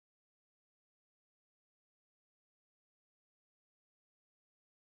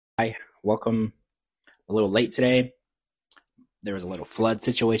Hi, welcome. A little late today. There was a little flood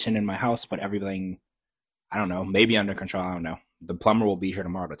situation in my house, but everything, I don't know, maybe under control. I don't know. The plumber will be here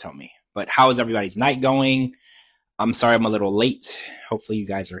tomorrow to tell me. But how is everybody's night going? I'm sorry I'm a little late. Hopefully you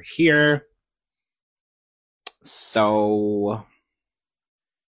guys are here. So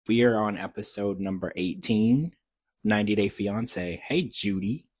we are on episode number 18 of 90 Day Fiance. Hey,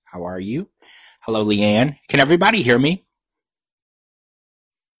 Judy, how are you? Hello, Leanne. Can everybody hear me?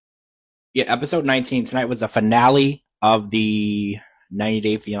 Yeah, episode 19 tonight was the finale of the 90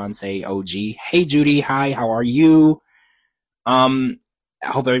 Day Fiance OG. Hey, Judy. Hi, how are you? I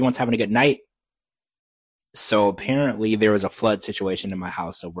hope everyone's having a good night. So apparently there was a flood situation in my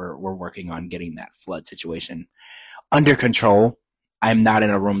house, so we're working on getting that flood situation under control. I'm not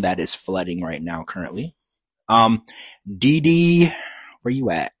in a room that is flooding right now currently. DeeDee, where you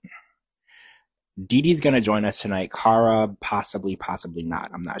at? DeeDee's gonna join us tonight. Cara, possibly not.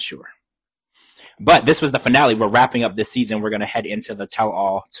 I'm not sure. But this was the finale. We're wrapping up this season. We're going to head into the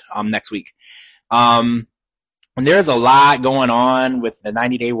tell-all next week. And there's a lot going on with the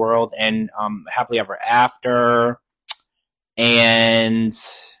 90-day world and Happily Ever After. And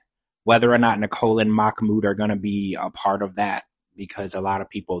whether or not Nicole and Mahmoud are going to be a part of that, because a lot of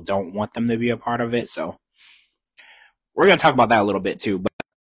people don't want them to be a part of it. So we're going to talk about that a little bit too.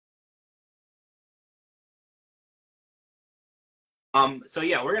 So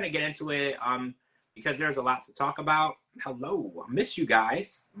yeah, we're going to get into it. Because there's a lot to talk about. Hello, I miss you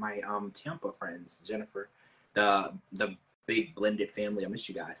guys, my Tampa friends, Jennifer, the big blended family. I miss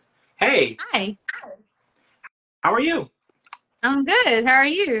you guys. Hey, Hi, how are you? I'm good. How are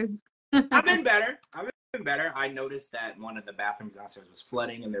you? I've been better. I noticed that one of the bathrooms downstairs was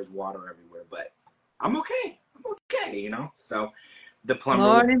flooding and there's water everywhere, but I'm okay. So the plumber will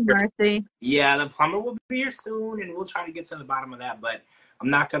Lord be and here. mercy. Yeah, the plumber will be here soon, and we'll try to get to the bottom of that. But I'm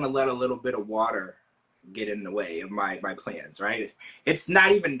not gonna let a little bit of water get in the way of my plans, right? It's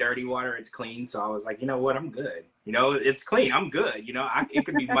not even dirty water, it's clean. So I was like, you know what, I'm good. It's clean, I'm good. It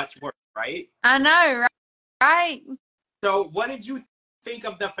could be much worse, right? I know, right? So what did you think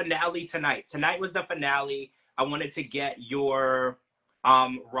of the finale tonight? Tonight was the finale. I wanted to get your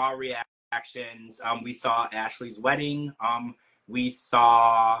raw reactions. We saw Ashley's wedding. We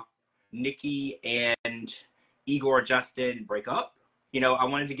saw Nikki and Igor Justin break up. I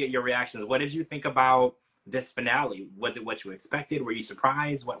wanted to get your reactions. What did you think about this finale? Was it what you expected? Were you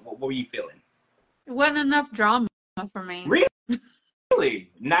surprised? What were you feeling? It wasn't enough drama for me.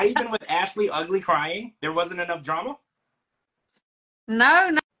 Really? Not even with Ashley ugly crying? There wasn't enough drama?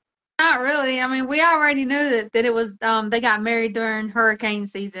 No, not really. I mean, we already knew that it was they got married during hurricane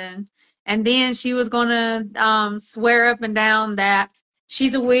season, and then she was gonna swear up and down that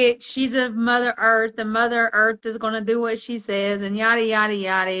she's a witch, she's a Mother Earth, and Mother Earth is gonna do what she says, and yada yada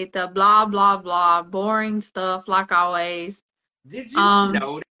yada, the blah blah blah, boring stuff like always. Did you Um,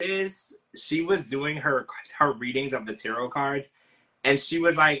 notice she was doing her readings of the tarot cards, and she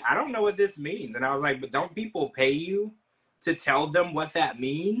was like, I don't know what this means. And I was like, but don't people pay you to tell them what that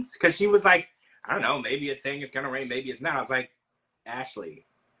means? Because she was like, I don't know, maybe it's saying it's gonna rain, maybe it's not. I was like, Ashley,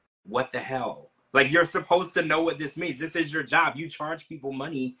 what the hell? Like, you're supposed to know what this means. This is your job. You charge people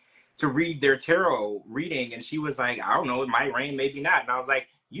money to read their tarot reading. And she was like, I don't know, it might rain, maybe not. And I was like,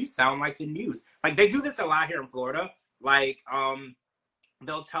 you sound like the news. Like, they do this a lot here in Florida. Like,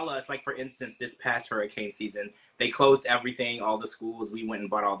 they'll tell us, like, for instance, this past hurricane season, they closed everything, all the schools. We went and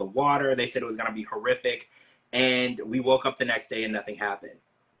bought all the water. They said it was going to be horrific. And we woke up the next day and nothing happened.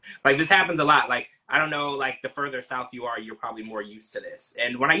 Like, this happens a lot. Like, I don't know, like, the further south you are, you're probably more used to this.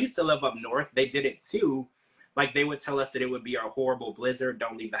 And when I used to live up north, they did it too. Like, they would tell us that it would be a horrible blizzard.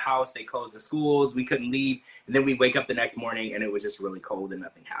 Don't leave the house. They closed the schools. We couldn't leave. And then we wake up the next morning and it was just really cold and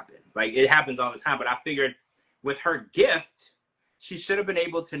nothing happened. Like, it happens all the time. But I figured with her gift, she should have been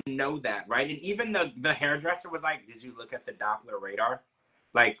able to know that, right? And even the hairdresser was like, did you look at the Doppler radar?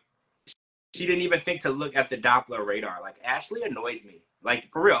 Like, she didn't even think to look at the Doppler radar. Like, Ashley annoys me. Like,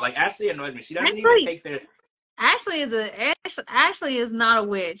 for real. Like, Ashley annoys me. She doesn't even actually, take the... Ashley is not a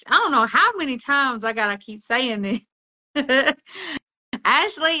witch. I don't know how many times I gotta keep saying this.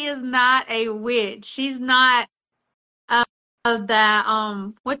 Ashley is not a witch. She's not of that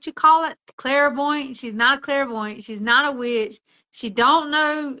what you call it, clairvoyant. She's not a clairvoyant. She's not a witch. She don't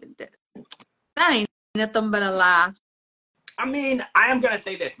know. That ain't nothing but a lie. I mean, I am going to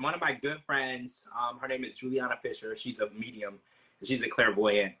say this. One of my good friends, her name is Juliana Fisher. She's a medium. She's a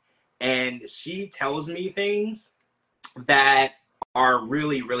clairvoyant. And she tells me things that are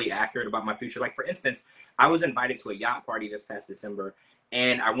really, really accurate about my future. Like, for instance, I was invited to a yacht party this past December,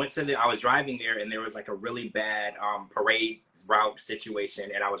 And I was driving there, and there was like a really bad parade route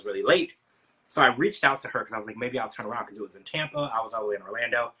situation, and I was really late. So I reached out to her because I was like, maybe I'll turn around, because it was in Tampa. I was all the way in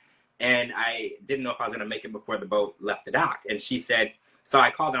Orlando, and I didn't know if I was going to make it before the boat left the dock. And she said, so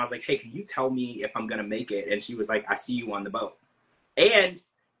I called and I was like, hey, can you tell me if I'm going to make it? And she was like, I see you on the boat. And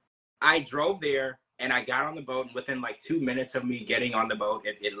I drove there, and I got on the boat, and within like 2 minutes of me getting on the boat,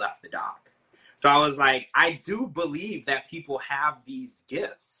 it left the dock. So I was like, I do believe that people have these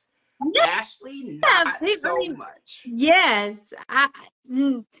gifts. Yeah, Ashley, not so much. yes. I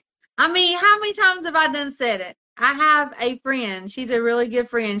mean, how many times have I done said it? I have a friend. She's a really good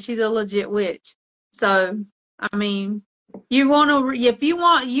friend. She's a legit witch. So, I mean, you want to, if you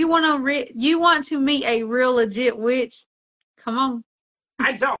want to meet a real legit witch, come on.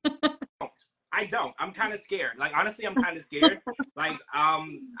 I don't. I don't. I'm kind of scared. Like, honestly, I'm kind of scared. Like,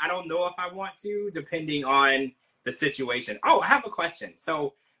 I don't know if I want to, depending on the situation. Oh, I have a question.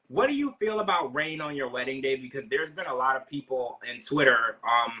 So, what do you feel about rain on your wedding day? Because there's been a lot of people in Twitter,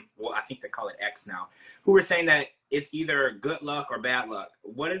 well, I think they call it X now, who are saying that it's either good luck or bad luck.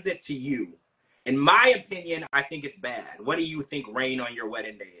 What is it to you? In my opinion, I think it's bad. What do you think rain on your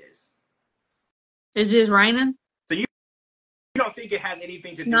wedding day is? It's just raining? So you don't think it has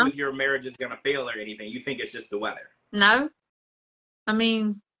anything to do No. with your marriage is going to fail or anything? You think it's just the weather? No. I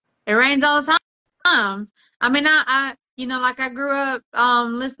mean, it rains all the time. I mean, I like I grew up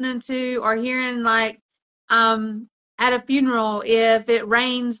listening to or hearing like at a funeral, if it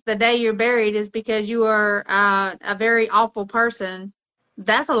rains the day you're buried is because you are a very awful person.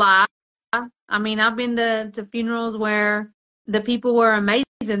 That's a lie. I mean, I've been to funerals where the people were amazing.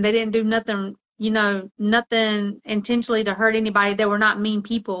 They didn't do nothing, nothing intentionally to hurt anybody. They were not mean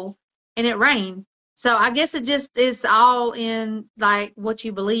people, and it rained. So I guess it just is all in like what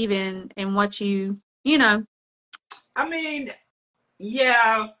you believe in and what you know. I mean,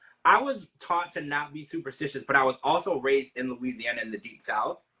 yeah, I was taught to not be superstitious, but I was also raised in Louisiana in the deep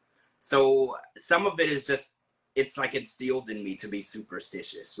South. So some of it is just, it's like instilled in me to be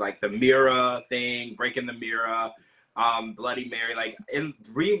superstitious. Like the mirror thing, breaking the mirror, Bloody Mary. Like, in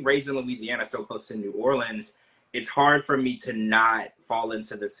being raised in Louisiana, so close to New Orleans, it's hard for me to not fall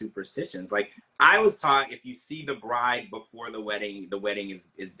into the superstitions. Like, I was taught, if you see the bride before the wedding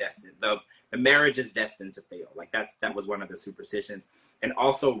is destined. The marriage is destined to fail. Like, that was one of the superstitions. And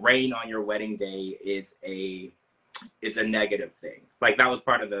also, rain on your wedding day is a negative thing. Like, that was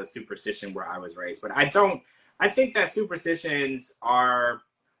part of the superstition where I was raised. But I think that superstitions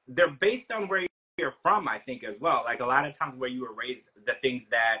they're based on where you're from, I think, as well. Like, a lot of times where you were raised, the things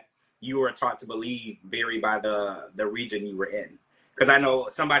that you were taught to believe vary by the region you were in. Because I know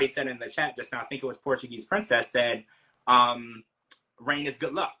somebody said in the chat just now, I think it was Portuguese Princess, said, rain is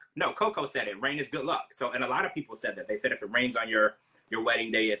good luck. No, Coco said it, rain is good luck. So, and a lot of people said that. They said if it rains on your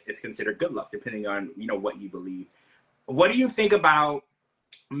wedding day, it's considered good luck, depending on, what you believe. What do you think about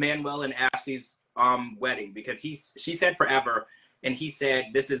Manuel and Ashley's wedding? Because she said forever, and he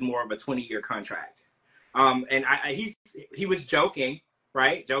said this is more of a 20-year contract. And he was joking,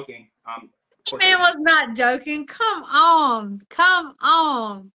 right? Joking. Man was not joking. Come on.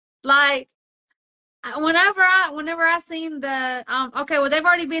 Like, whenever I seen the okay, well, they've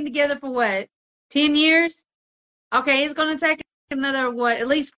already been together for what, 10 years? Okay, it's gonna take another at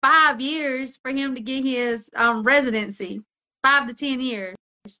least 5 years for him to get his residency. 5 to 10 years.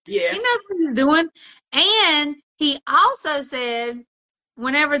 Yeah. He knows what he's doing. And he also said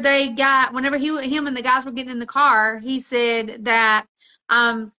whenever him and the guys were getting in the car, he said that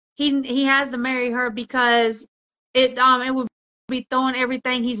he has to marry her because it would be throwing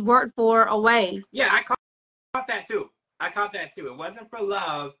everything he's worked for away. Yeah, I caught that too. It wasn't for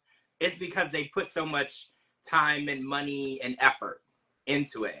love. It's because they put so much time and money and effort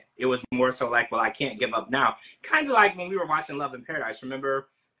into it. It was more so like, well, I can't give up now. Kind of like when we were watching Love in Paradise, remember?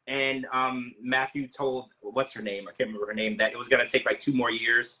 And Matthew told, what's her name? I can't remember her name, that it was going to take like 2 more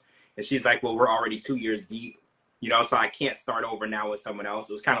years. And she's like, well, we're already 2 years deep, so I can't start over now with someone else.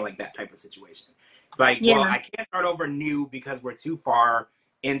 It was kind of like that type of situation. Like, yeah. Well, I can't start over new because we're too far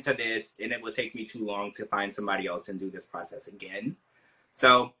into this, and it will take me too long to find somebody else and do this process again.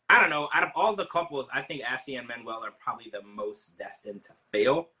 So, I don't know. Out of all the couples, I think Ashley and Manuel are probably the most destined to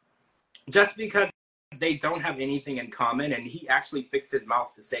fail. Just because they don't have anything in common, and he actually fixed his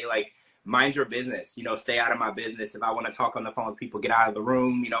mouth to say, like, mind your business, stay out of my business. If I want to talk on the phone with people, get out of the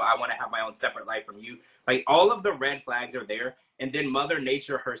room. I want to have my own separate life from you. Like, all of the red flags are there. And then Mother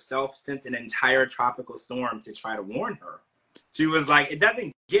Nature herself sent an entire tropical storm to try to warn her. She was like, it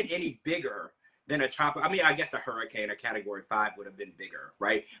doesn't get any bigger than a tropical. I mean, I guess a hurricane, a Category 5 would have been bigger,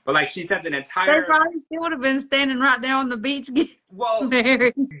 right? But like she said, an They entire. probably still would have been standing right there on the beach getting Well,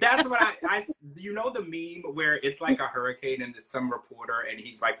 married. that's what you know the meme where it's like a hurricane and there's some reporter and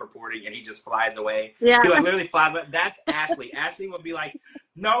he's like reporting and he just flies away. Yeah. He like literally flies away. That's Ashley. Ashley would be like,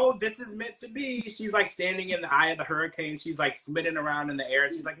 no, this is meant to be. She's like standing in the eye of the hurricane. She's like spinning around in the air.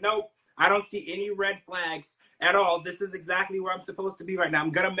 She's like, nope, I don't see any red flags at all. This is exactly where I'm supposed to be right now.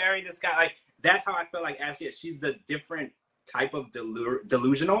 I'm going to marry this guy. Like, that's how I feel like Ashley is. She's the different type of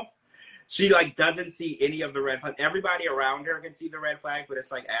delusional. She like doesn't see any of the red flags. Everybody around her can see the red flags, but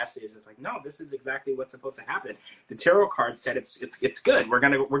it's like Ashley is just like, no, this is exactly what's supposed to happen. The tarot card said it's good. We're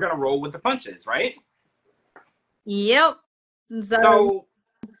gonna roll with the punches, right? Yep. So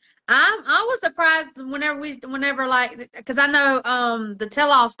I was surprised whenever like, because I know the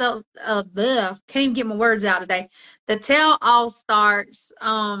tell-all stuff, can't even get my words out today. The tell-all starts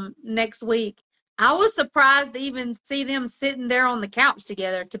next week. I was surprised to even see them sitting there on the couch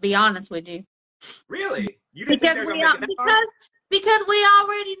together, to be honest with you. Really? You didn't think they were gonna make it that far? Because we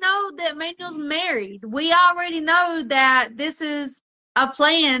already know that Manuel's married. We already know that this is a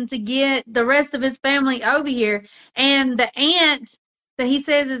plan to get the rest of his family over here. And the aunt that he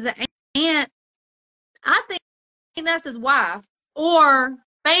says is an aunt, I think that's his wife or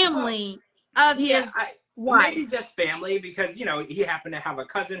family of his wife. Maybe just family, because you know he happened to have a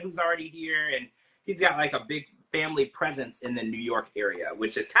cousin who's already here, and he's got like a big family presence in the New York area,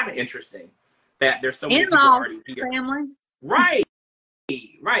 which is kind of interesting that there's so many people already here. Family. Right.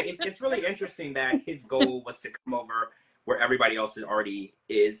 It's really interesting that his goal was to come over where everybody else already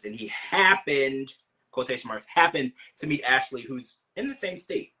is, and he happened, quotation marks, happened to meet Ashley, who's in the same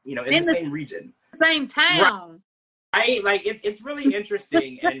state, you know, in the same region, same town. Right? Like it's really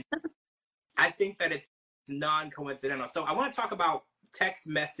interesting, and I think that it's non-coincidental. So I want to talk about text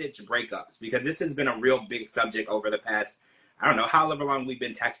message breakups, because this has been a real big subject over the past, I don't know, however long we've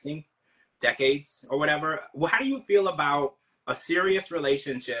been texting, decades or whatever. Well, how do you feel about a serious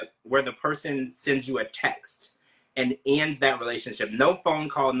relationship where the person sends you a text and ends that relationship? No phone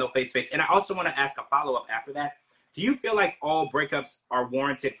call, no face-to-face. And I also want to ask a follow-up after that. Do you feel like all breakups are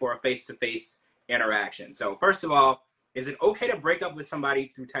warranted for a face-to-face interaction? So first of all, is it okay to break up with somebody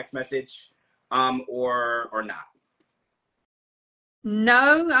through text message or not?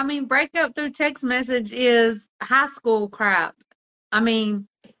 No, I mean, breakup through text message is high school crap. I mean,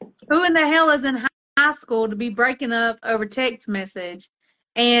 who in the hell is in high school to be breaking up over text message?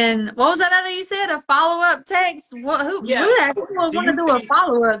 And what was that other you said? A follow-up text? Who would want to do a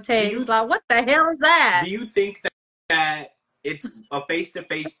follow-up text? Like, what the hell is that? Do you think that it's a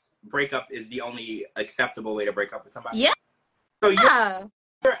face-to-face breakup is the only acceptable way to break up with somebody? Yeah. So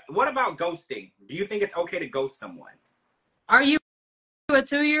what about ghosting? Do you think it's okay to ghost someone? Are you a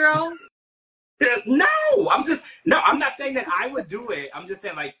 2-year-old? No, I'm not saying that I would do it. I'm just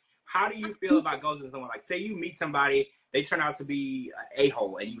saying, like, how do you feel about ghosting someone? Like, say you meet somebody, they turn out to be an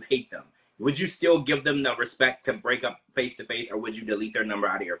a-hole and you hate them. Would you still give them the respect to break up face-to-face, or would you delete their number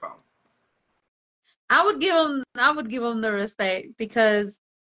out of your phone? I would give them the respect, because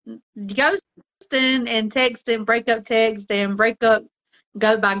ghosting and texting, break up text and break up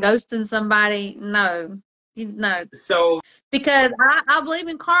go by ghosting somebody, no. So because I believe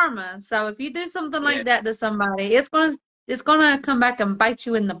in karma. So if you do something like that to somebody, it's gonna come back and bite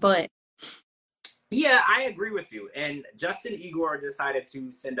you in the butt. Yeah, I agree with you. And Justin Igor decided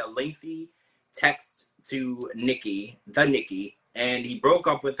to send a lengthy text to Nikki, and he broke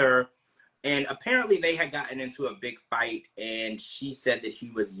up with her. And apparently they had gotten into a big fight, and she said that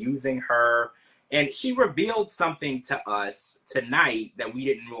he was using her. And she revealed something to us tonight that we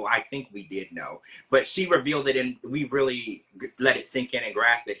didn't know. I think we did know. But she revealed it, and we really let it sink in and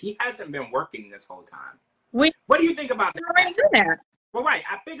grasp it. He hasn't been working this whole time. What do you think about that? Well, right.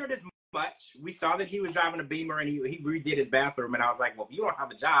 I figured as much. We saw that he was driving a Beamer, and he redid his bathroom. And I was like, well, if you don't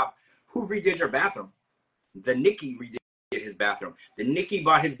have a job, who redid your bathroom? The Nikki redid his bathroom. The Nikki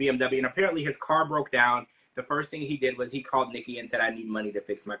bought his BMW, and apparently his car broke down. The first thing he did was he called Nikki and said, I need money to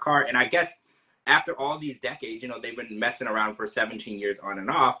fix my car. And I guess after all these decades, you know, they've been messing around for 17 years on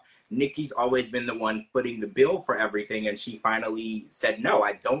and off. Nikki's always been the one footing the bill for everything. And she finally said, no,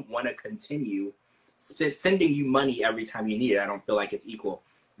 I don't want to continue sending you money every time you need it. I don't feel like it's equal.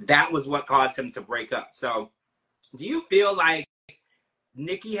 That was what caused him to break up. So do you feel like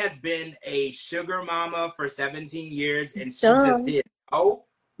Nikki has been a sugar mama for 17 years and she just didn't know?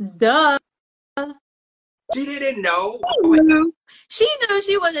 Duh. She didn't know. She knew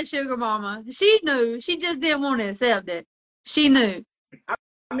she was a sugar mama. She knew. She just didn't want to accept it. She knew.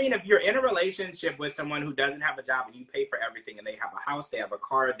 I mean, if you're in a relationship with someone who doesn't have a job and you pay for everything, and they have a house, they have a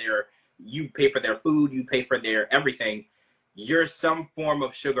car, they're, you pay for their food, you pay for their everything. You're some form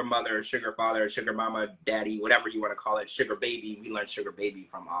of sugar mother, sugar father, sugar mama, daddy, whatever you want to call it, sugar baby. We learned sugar baby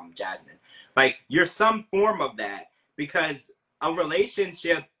from Jasmine. Like, you're some form of that, because a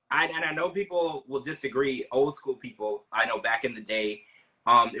relationship, and I know people will disagree, old school people, I know back in the day,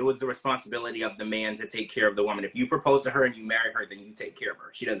 it was the responsibility of the man to take care of the woman. If you propose to her and you marry her, then you take care of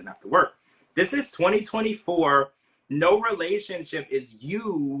her. She doesn't have to work. This is 2024. No relationship is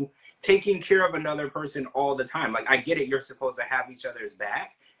you taking care of another person all the time. Like, I get it, you're supposed to have each other's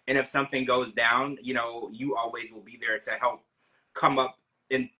back, and if something goes down, you know, you always will be there to help come up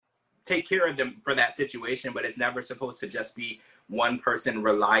and take care of them for that situation, but it's never supposed to just be one person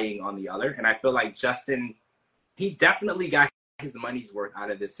relying on the other. And I feel like Justin, he definitely got his money's worth out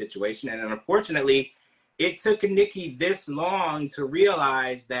of this situation, and unfortunately, it took Nikki this long to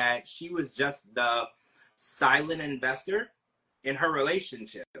realize that she was just the silent investor in her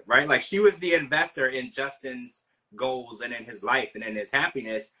relationship, right? Like, she was the investor in Justin's goals and in his life and in his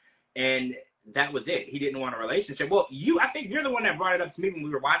happiness, and that was it. He didn't want a relationship. Well, I think you're the one that brought it up to me when we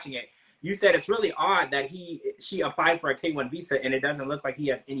were watching it. You said it's really odd that she applied for a K-1 visa, and it doesn't look like he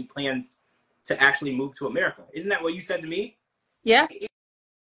has any plans to actually move to America. Isn't that what you said to me? Yeah.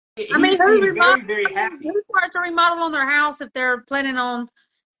 He seemed very, very happy. Who starts to remodel on their house if they're planning on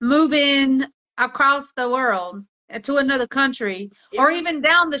moving across the world to another country, or even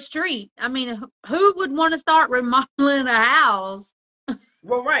down the street? I mean, who would want to start remodeling a house?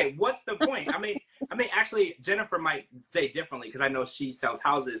 Well, right. What's the point? I mean, actually, Jennifer might say differently, because I know she sells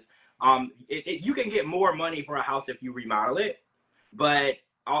houses. You can get more money for a house if you remodel it, but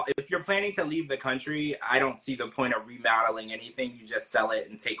if you're planning to leave the country, I don't see the point of remodeling anything. You just sell it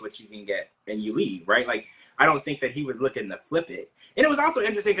and take what you can get and you leave, right? Like, I don't think that he was looking to flip it. And it was also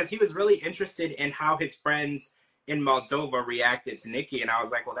interesting because he was really interested in how his friends in Moldova reacted to Nikki. And I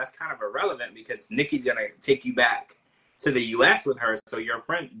was like, well, that's kind of irrelevant, because Nikki's going to take you back to the US with her. So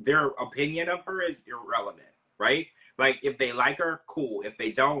their opinion of her is irrelevant, right? Like, if they like her, cool. If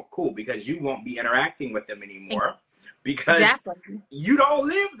they don't, cool, because you won't be interacting with them anymore. Because you don't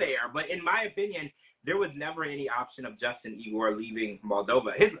live there. But in my opinion, there was never any option of Justin Igor leaving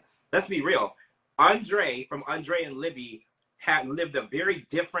Moldova. Let's be real. Andre, from Andre and Libby, had lived a very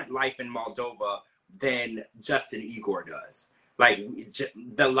different life in Moldova than Justin Igor does. Like,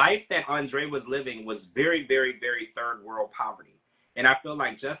 the life that Andre was living was very, very, very third world poverty. And I feel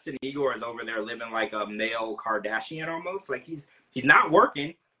like Justin Igor is over there living like a male Kardashian almost. Like, he's not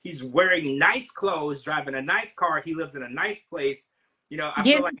working. He's wearing nice clothes, driving a nice car. He lives in a nice place. You know, I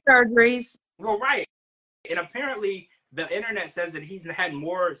feel like surgeries. Well, right. And apparently the internet says that he's had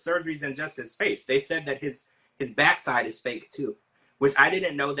more surgeries than just his face. They said that his backside is fake too, which I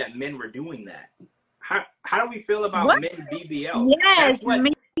didn't know that men were doing that. How do we feel about men BBLs? Yes,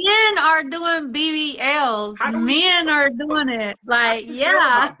 men are doing BBLs. Men are doing it. Like,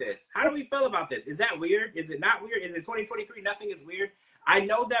 How do we feel about this? Is that weird? Is it not weird? Is it 2023? Nothing is weird. I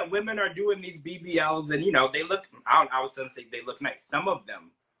know that women are doing these BBLs, and, you know, they look, I was going to say they look nice. Some of them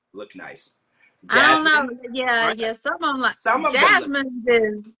look nice. Jasmine, I don't know. Yeah. Some of them like,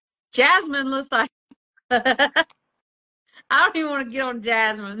 Jasmine looks like, I don't even want to get on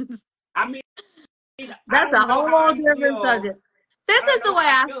Jasmine's. I mean, that's a whole different subject. This is the way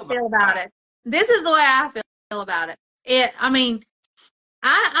I feel about it. This is the way I feel about it. I mean,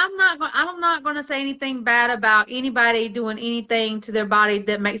 I'm not going to say anything bad about anybody doing anything to their body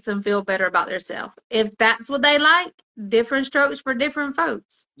that makes them feel better about themselves. If that's what they like, different strokes for different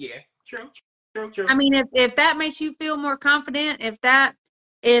folks. Yeah, true. I mean, if that makes you feel more confident, if that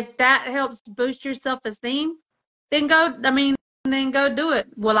helps boost your self-esteem, then go do it.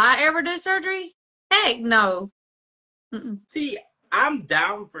 Will I ever do surgery? Heck no. See, I'm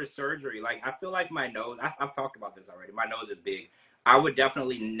down for surgery. Like, I feel like my nose, I've talked about this already. My nose is big. I would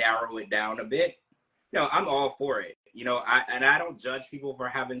definitely narrow it down a bit. No, I'm all for it. You know, I don't judge people for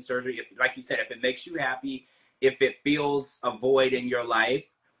having surgery. If, like you said, if it makes you happy, if it fills a void in your life,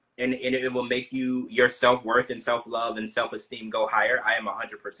 and it will make your self-worth and self-love and self-esteem go higher, I am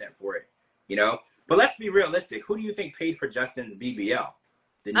 100% for it. You know? But let's be realistic. Who do you think paid for Justin's BBL?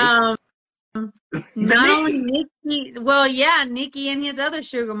 Not only Nikki. Well, yeah, Nikki and his other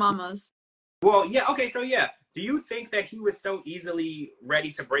sugar mamas. Well, yeah. Okay, so yeah. Do you think that he was so easily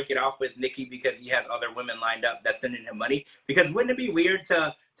ready to break it off with Nikki because he has other women lined up that's sending him money? Because wouldn't it be weird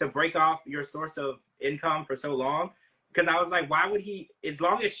to break off your source of income for so long? Because I was like, why would he, as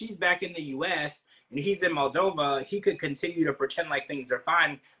long as she's back in the U.S. and he's in Moldova, he could continue to pretend like things are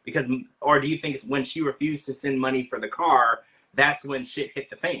fine or do you think it's when she refused to send money for the car, that's when shit hit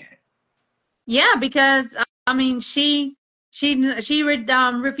the fan? Yeah, because, I mean, she She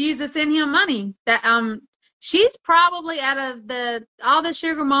refused to send him money. That she's probably out of all the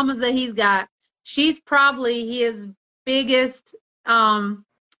sugar mamas that he's got, she's probably biggest um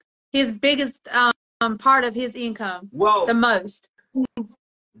his biggest part of his income, the Well, most.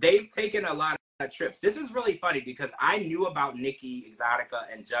 they've taken a lot of trips. This is really funny because I knew about Nikki, Exotica,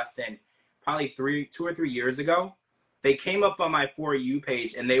 and Justin probably 2 or 3 years ago. They came up on my For You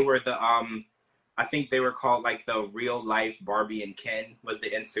page, and they were I think they were called like the Real Life Barbie and Ken was the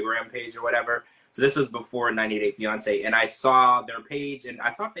Instagram page or whatever. So this was before 90 Day Fiance, and I saw their page, and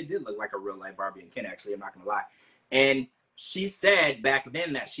I thought they did look like a real life Barbie and Ken. Actually, I'm not gonna lie. And she said back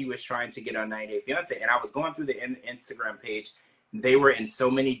then that she was trying to get on 90 Day Fiance, and I was going through the Instagram page. They were in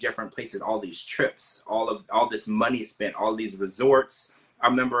so many different places, all these trips, all this money spent, all these resorts. I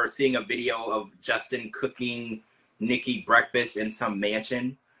remember seeing a video of Justin cooking Nikki breakfast in some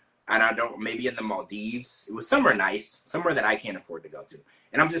mansion, and maybe in the Maldives. It was somewhere nice, somewhere that I can't afford to go to.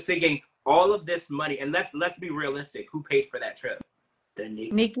 And I'm just thinking, all of this money, and let's be realistic, who paid for that trip? The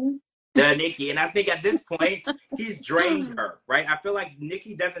Nikki. The Nikki. And I think at this point, he's drained her, right? I feel like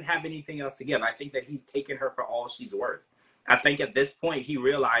Nikki doesn't have anything else to give. I think that he's taken her for all she's worth. I think at this point, he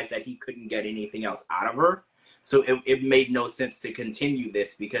realized that he couldn't get anything else out of her. So it made no sense to continue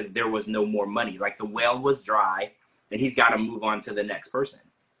this because there was no more money. Like the well was dry, and he's got to move on to the next person.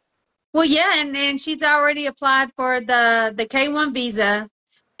 Well, yeah, and then she's already applied for the K-1 visa.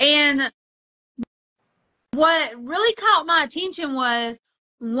 And what really caught my attention was,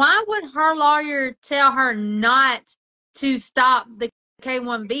 why would her lawyer tell her not to stop the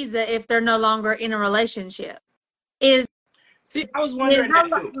K-1 visa if they're no longer in a relationship? See, I was wondering that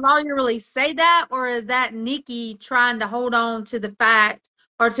too. Did her lawyer really say that, or is that Nikki trying to hold on to the fact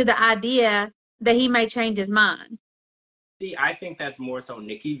or to the idea that he may change his mind? See, I think that's more so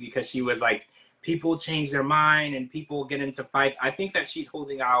Nikki, because she was like, people change their mind and people get into fights. I think that she's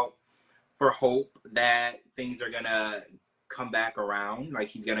holding out for hope that things are going to come back around, like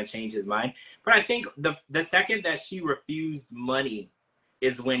he's going to change his mind. But I think the second that she refused money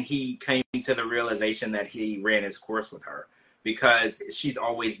is when he came to the realization that he ran his course with her, because she's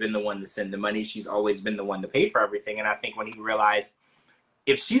always been the one to send the money. She's always been the one to pay for everything. And I think when he realized,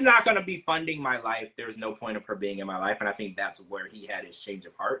 if she's not going to be funding my life, there's no point of her being in my life. And I think that's where he had his change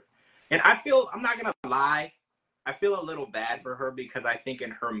of heart. And I'm not going to lie, I feel a little bad for her, because I think in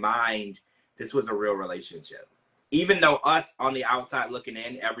her mind, this was a real relationship. Even though us on the outside looking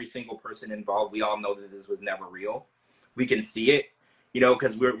in, every single person involved, we all know that this was never real. We can see it,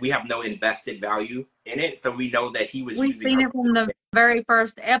 because we have no invested value in it. So we know that he was We've using seen it from the very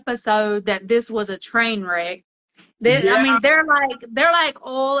first episode that this was a train wreck. I mean, they're like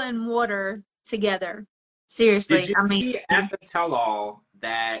oil and water together. Seriously. Did you see at the tell-all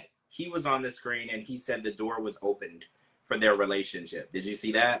that he was on the screen and he said the door was opened for their relationship? Did you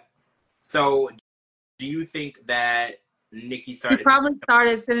see that? So do you think that Nikki probably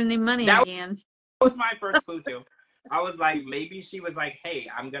started sending him money again? That was my first clue too. I was like, maybe she was like, hey,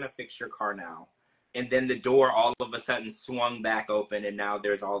 I'm going to fix your car now. And then the door all of a sudden swung back open, and now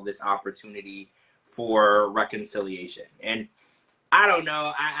there's all this opportunity for reconciliation. And I don't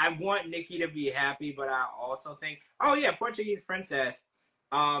know. I want Nikki to be happy, but I also think, oh yeah, Portuguese Princess.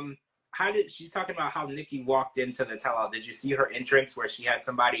 She's talking about how Nikki walked into the tell-all. Did you see her entrance where she had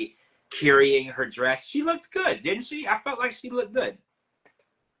somebody carrying her dress? She looked good, didn't she? I felt like she looked good.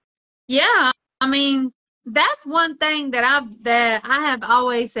 Yeah, I mean, that's one thing that I have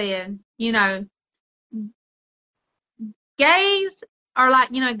always said. Gays are like,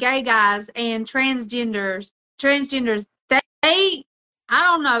 gay guys and transgenders, they I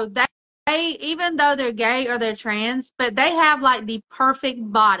don't know, they even though they're gay or they're trans, but they have like the perfect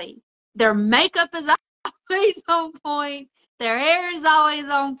body. Their makeup is always on point. Their hair is always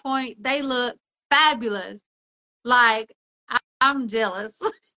on point. They look fabulous. Like, I'm jealous.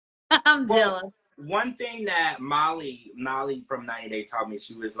 I'm jealous. One thing that Molly from 90 Day taught me,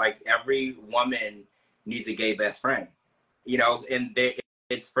 she was like, every woman needs a gay best friend, and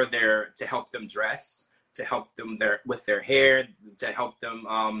it's to help them dress, to help them with their hair, to help them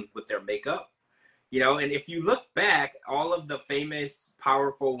with their makeup, and if you look back, all of the famous,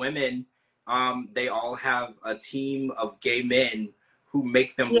 powerful women, they all have a team of gay men who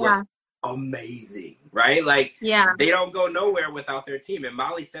make them look amazing, right? Like, they don't go nowhere without their team. And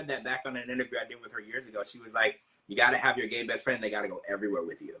Molly said that back on an interview I did with her years ago. She was like, you got to have your gay best friend. They got to go everywhere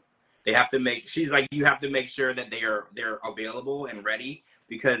with you. They have to she's like, you have to make sure that they're available and ready,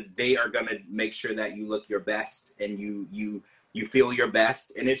 because they are going to make sure that you look your best and you feel your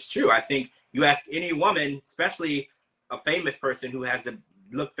best. And it's true. I think you ask any woman, especially a famous person who has the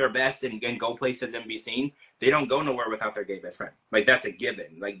look their best and go places and be seen, they don't go nowhere without their gay best friend. Like, that's a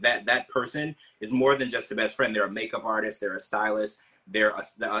given. Like, that person is more than just a best friend. They're a makeup artist, they're a stylist, they're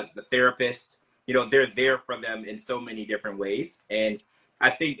a therapist. You know, they're there for them in so many different ways. And I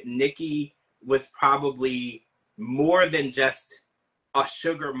think Nikki was probably more than just a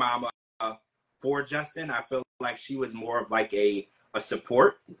sugar mama for Justin. I feel like she was more of like a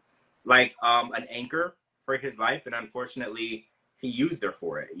support, like an anchor for his life. And unfortunately, he used her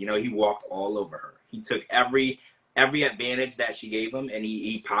for it. You know, he walked all over her. He took every advantage that she gave him, and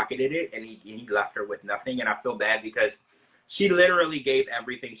he pocketed it, and he left her with nothing. And I feel bad because she literally gave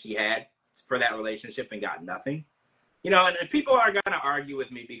everything she had for that relationship and got nothing. You know, and people are going to argue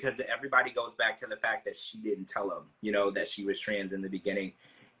with me because everybody goes back to the fact that she didn't tell him, you know, that she was trans in the beginning.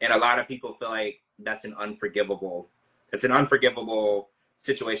 And a lot of people feel like that's an unforgivable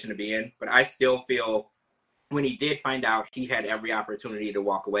situation to be in. But I still feel when he did find out, he had every opportunity to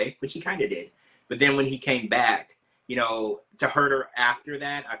walk away, which he kind of did. But then when he came back, you know, to hurt her after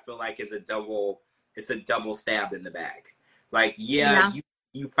that, I feel like it's a double stab in the back. Like, yeah.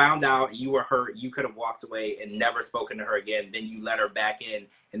 You found out you were hurt, you could have walked away and never spoken to her again. Then you let her back in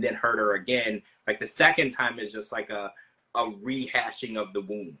and then hurt her again. Like, the second time is just like a rehashing of the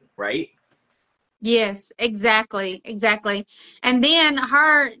wound, right? Yes, exactly. And then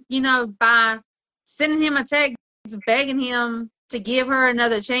her, you know, by sending him a text begging him to give her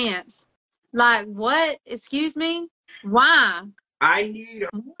another chance. Like, what? Excuse me? Why? I need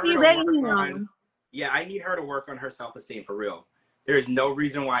What her are you to begging work him? I need her to work on her self-esteem for real. There's no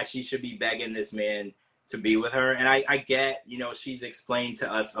reason why she should be begging this man to be with her. And I get, you know, she's explained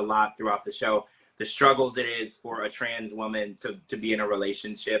to us a lot throughout the show, the struggles it is for a trans woman to be in a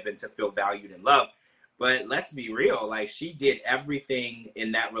relationship and to feel valued and loved. But let's be real, like, she did everything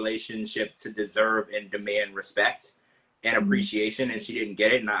in that relationship to deserve and demand respect and appreciation, and she didn't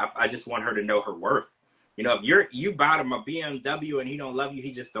get it. And I just want her to know her worth. You know, if you bought him a BMW and he don't love you,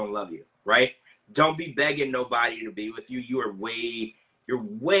 he just don't love you, right? Don't be begging nobody to be with you.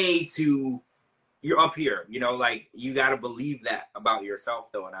 You're up here, you know, like, you got to believe that about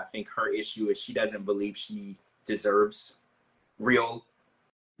yourself, though. And I think her issue is she doesn't believe she deserves real,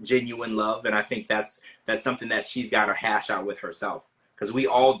 genuine love. And I think that's something that she's got to hash out with herself, because we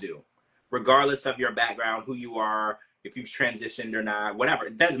all do, regardless of your background, who you are, if you've transitioned or not, whatever,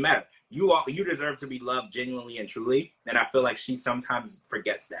 it doesn't matter. You deserve to be loved genuinely and truly. And I feel like she sometimes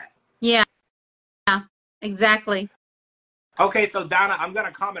forgets that. Yeah, exactly. Okay, so Donna, I'm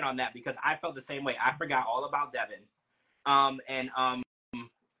gonna comment on that because I felt the same way. I forgot all about Devin, and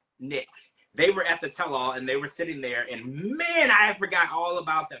Nick. They were at the tell-all and they were sitting there, and man, I forgot all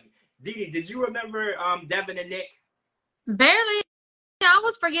about them. DeeDee, did you remember Devin and Nick? Barely. I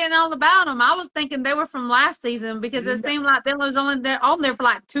was forgetting all about them. I was thinking they were from last season because it seemed like they was only on there for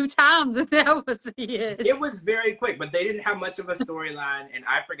like 2 times, and that was it. It was very quick, but they didn't have much of a storyline, and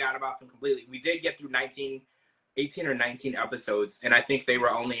I forgot about them completely. We did get through 18 or 19 episodes, and I think they were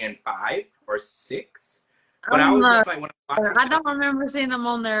only in 5 or 6. But I was just like, I don't remember seeing them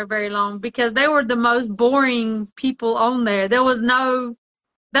on there very long because they were the most boring people on there. There was no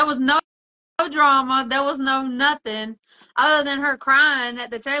drama. There was no nothing other than her crying at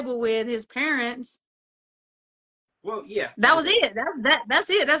the table with his parents. Well, yeah. That was it. That's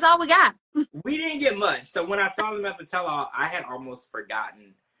it. That's all we got. We didn't get much. So when I saw them at the tell-all, I had almost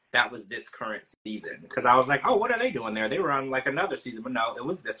forgotten that was this current season, because I was like, oh, what are they doing there? They were on like another season, but no, it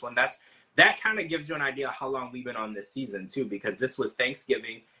was this one. That kind of gives you an idea of how long we've been on this season too, because this was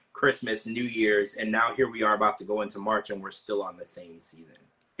Thanksgiving, Christmas, New Year's, and now here we are about to go into March, and we're still on the same season.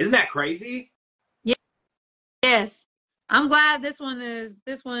 Isn't that crazy? Yes. I'm glad this one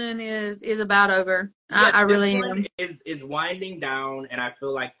is about over. Yeah, I really am. Is winding down, and I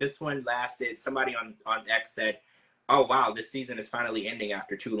feel like this one lasted. Somebody on X said, oh wow, this season is finally ending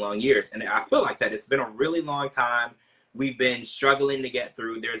after 2 long years. And I feel like that. It's been a really long time. We've been struggling to get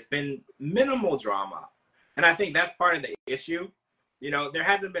through. There's been minimal drama. And I think that's part of the issue. You know, there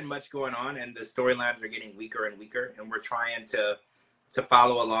hasn't been much going on, and the storylines are getting weaker and weaker, and we're trying to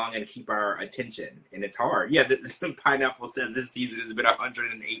follow along and keep our attention. And it's hard. Yeah, Pineapple says this season has been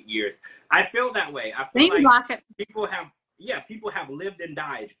 108 years. I feel that way. I feel like people have lived and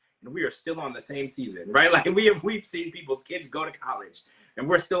died, and we are still on the same season, right? Like we've seen people's kids go to college, and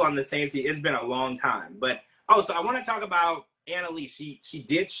we're still on the same season. It's been a long time. But so I want to talk about Annalise. She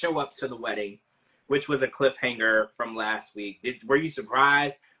did show up to the wedding, which was a cliffhanger from last week. Were you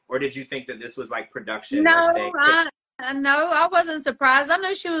surprised, or did you think that this was like production? No, I wasn't surprised. I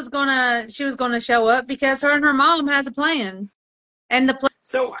knew she was gonna show up because her and her mom has a plan, and the plan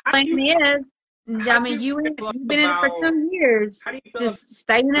is How I do mean, you feel you've been in it for about 2 years. how do you feel about Just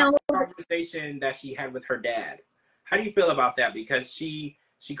staying in a that little bit. conversation that she had with her dad? How do you feel about that? Because she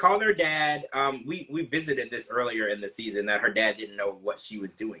called her dad. We visited this earlier in the season that her dad didn't know what she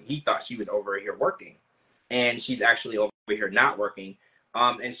was doing. He thought she was over here working, and she's actually over here not working.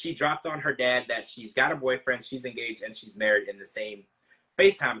 And she dropped on her dad that she's got a boyfriend, she's engaged, and she's married in the same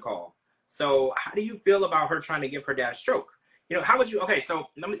FaceTime call. So how do you feel about her trying to give her dad a stroke? How would you? Okay, so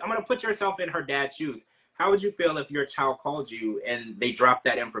I'm gonna put yourself in her dad's shoes. How would you feel if your child called you and they dropped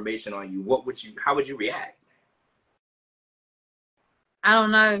that information on you? How would you react? I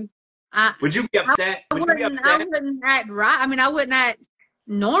don't know. Would you be I upset? Would you be I upset? wouldn't act right. I mean, I wouldn't act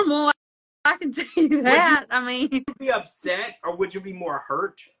normal. I can tell you Would you that. I mean, be upset, or would you be more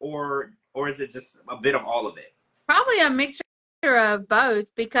hurt, or is it just a bit of all of it? probably a mixture of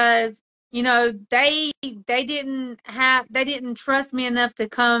both because they didn't trust me enough to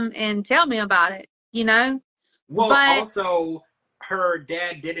come and tell me about it. Well, But also, her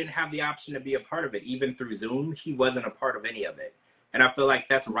dad didn't have the option to be a part of it. Even through Zoom, he wasn't a part of any of it. And I feel like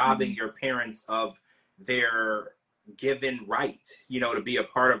that's robbing your parents of their given right, to be a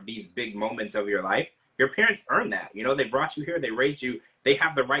part of these big moments of your life. Your parents earned that. They brought you here, they raised you, they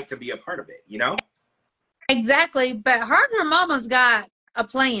have the right to be a part of it? exactly. But her and her mama's got a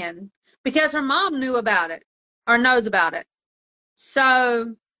plan because her mom knew about it or knows about it.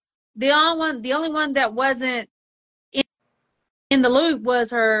 So the only one that wasn't in the loop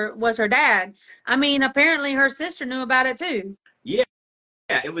was her dad. I mean, apparently her sister knew about it too. Yeah,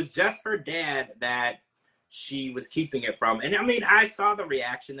 it was just her dad that she was keeping it from. And I mean, I saw the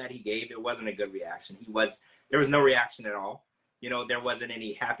reaction that he gave. It wasn't a good reaction. There was no reaction at all. There wasn't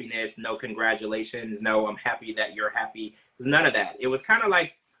any happiness, no congratulations, no I'm happy that you're happy. It was none of that. It was kind of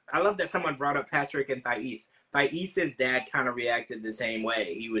like, I love that someone brought up Patrick and Thais. Thais' dad kind of reacted the same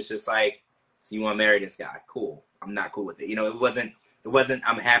way. He was just like, so you want to marry this guy? Cool. I'm not cool with it. It wasn't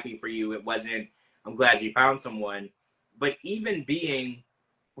I'm happy for you. It wasn't I'm glad you found someone. But even being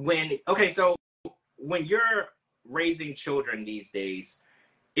so when you're raising children these days,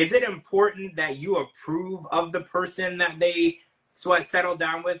 is it important that you approve of the person that they settle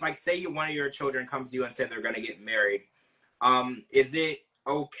down with? Like, say one of your children comes to you and said they're going to get married. Is it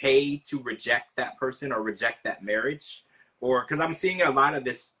okay to reject that person or reject that marriage? Or because I'm seeing a lot of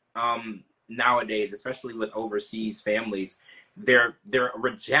this nowadays, especially with overseas families, they're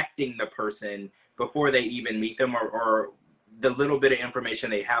rejecting the person before they even meet them, or the little bit of information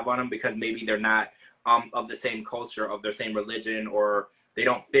they have on them, because maybe they're not of the same culture, of their same religion, or they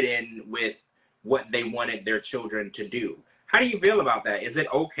don't fit in with what they wanted their children to do. How do you feel about that? Is it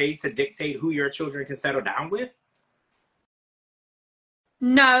okay to dictate who your children can settle down with?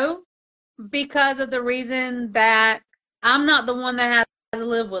 No, because of the reason that I'm not the one that has to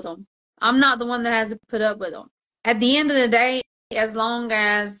live with them. I'm not the one that has to put up with them. At the end of the day, as long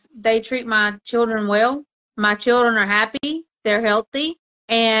as they treat my children well, my children are happy, they're healthy,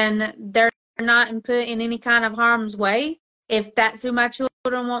 and they're not put in any kind of harm's way. If that's who my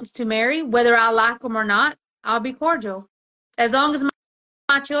children wants to marry, whether I like them or not, I'll be cordial. As long as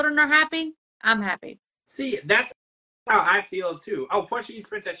my children are happy, I'm happy. See, that's how I feel too. Oh, Portuguese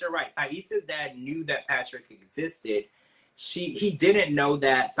Princess, you're right. Thais' dad knew that Patrick existed. He didn't know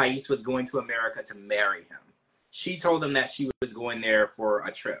that Thais was going to America to marry him. She told him that she was going there for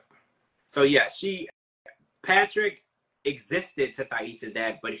a trip. So yeah, Patrick existed to Thais'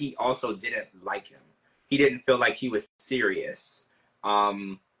 dad, but he also didn't like him. He didn't feel like he was serious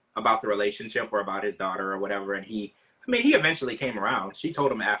about the relationship or about his daughter or whatever. And he eventually came around. She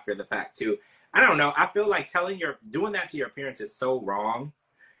told him after the fact too. I don't know. I feel like doing that to your parents is so wrong,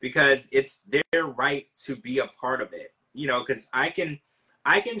 because it's their right to be a part of it. Because I can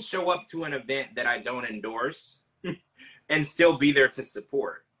show up to an event that I don't endorse and still be there to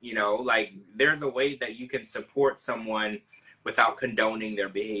support. Like, there's a way that you can support someone without condoning their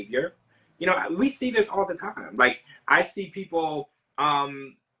behavior. We see this all the time. Like, I see people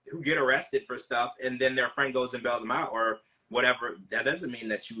who get arrested for stuff, and then their friend goes and bails them out or whatever. That doesn't mean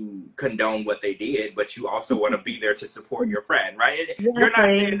that you condone what they did, but you also want to be there to support your friend, right? You're not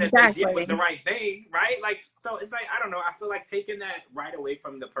saying that they did the right thing, right? Like, so it's like, I don't know. I feel like taking that right away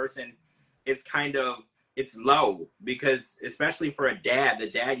from the person is kind of, it's low, because especially for a dad, the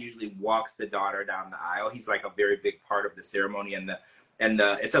dad usually walks the daughter down the aisle. He's like a very big part of the ceremony, and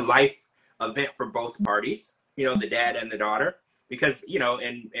it's a life event for both parties, the dad and the daughter, because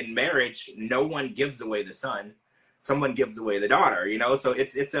in marriage, no one gives away the son, someone gives away the daughter, so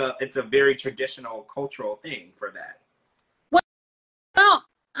it's a very traditional cultural thing for that. Well,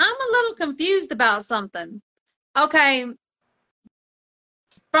 I'm a little confused about something. Okay,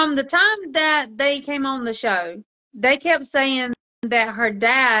 from the time that they came on the show, they kept saying that her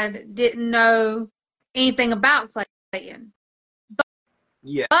dad didn't know anything about Clayton.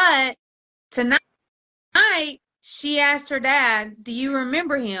 Yeah. But tonight, she asked her dad, "Do you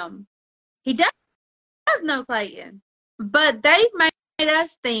remember him?" He does know Clayton, but they've made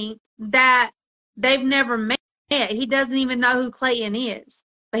us think that they've never met. He doesn't even know who Clayton is,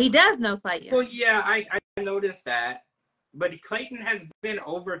 but he does know Well, Clayton. yeah, I noticed that. But Clayton has been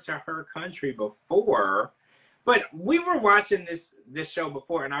over to her country before. But we were watching this show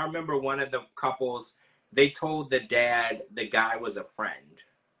before, and I remember one of the couples, they told the dad the guy was a friend.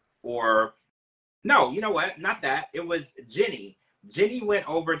 Or no, you know what? Not that. It was Jenny. Jenny went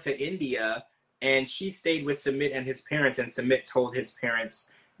over to India and she stayed with Sumit and his parents, and Sumit told his parents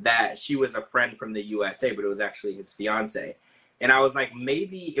that she was a friend from the USA, but it was actually his fiance. And I was like,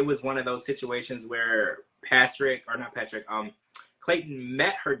 maybe it was one of those situations where Clayton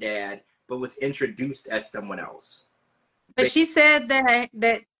met her dad, but was introduced as someone else. But she said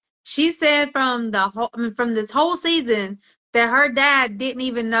that she said from the whole, I mean, from this whole season that her dad didn't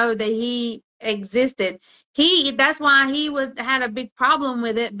even know that he existed. That's why he had a big problem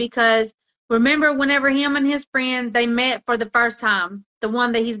with it, because remember whenever him and his friend they met for the first time, the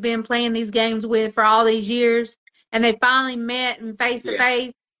one that he's been playing these games with for all these years, and they finally met and face to Yeah.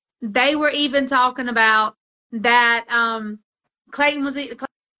 face. They were even talking about that Clayton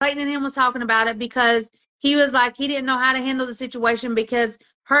and him was talking about it because he was like, he didn't know how to handle the situation because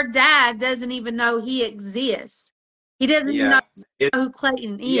her dad doesn't even know he exists. He doesn't even know Yeah. It, who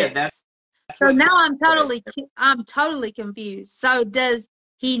Clayton yeah, is. that's So what now Clayton said. I'm totally confused. So does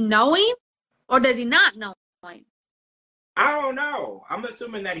he know him or does he not know him? I don't know. I'm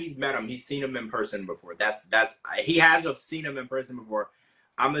assuming that he's met him. He's seen him in person before. That's he has seen him in person before.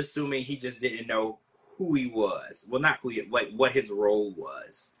 I'm assuming he just didn't know who he was. Well, not who he, what his role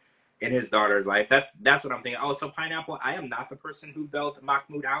was in his daughter's life. That's what I'm thinking. Oh, so Pineapple, I am not the person who bailed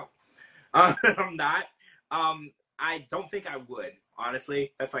Mahmoud out. I'm not. I don't think I would.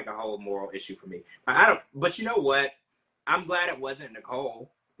 Honestly, that's like a whole moral issue for me. I don't. But you know what? I'm glad it wasn't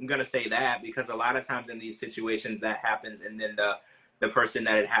Nicole. I'm gonna say that because a lot of times in these situations that happens, and then the person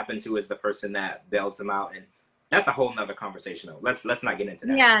that it happened to is the person that bails them out, and that's a whole nother conversation. Though. Let's not get into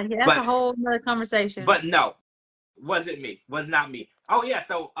that. Yeah, that's a But whole other conversation. no, was it me? Was not me. Oh yeah.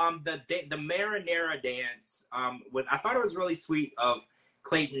 So the marinara dance was, I thought it was really sweet of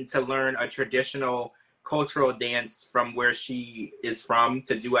Clayton to learn a traditional cultural dance from where she is from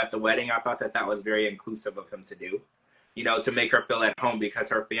to do at the wedding. I thought that was very inclusive of him to do, to make her feel at home because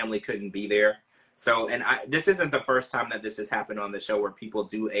her family couldn't be there. So, and this isn't the first time that this has happened on the show where people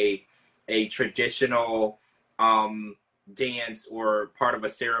do a traditional dance or part of a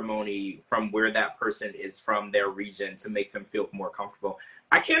ceremony from where that person is from, their region, to make them feel more comfortable.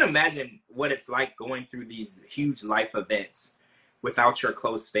 I can't imagine what it's like going through these huge life events without your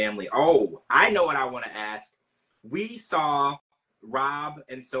close family. Oh, I know what I want to ask. We saw Rob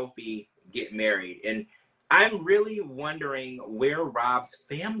and Sophie get married, and I'm really wondering where Rob's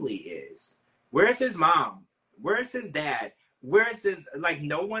family is. Where's his mom? Where's his dad? Where's his, like,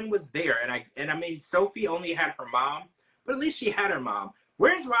 no one was there. And I mean, Sophie only had her mom, but at least she had her mom.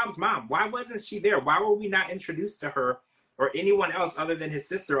 Where's Rob's mom? Why wasn't she there? Why were we not introduced to her or anyone else other than his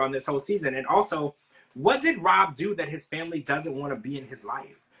sister on this whole season? And also, what did Rob do that his family doesn't want to be in his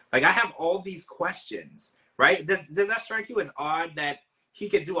life? Like, I have all these questions, right? Does that strike you as odd that he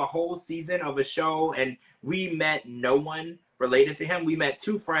could do a whole season of a show and we met no one related to him? We met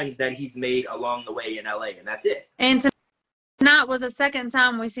two friends that he's made along the way in LA, and that's it. And tonight was the second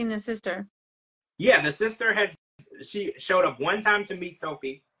time we seen his sister. Yeah, the sister she showed up one time to meet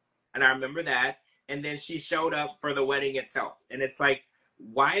Sophie, and I remember that. And then she showed up for the wedding itself. And it's like,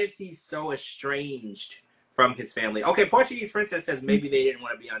 why is he so estranged from his family? Okay, Portuguese Princess says maybe they didn't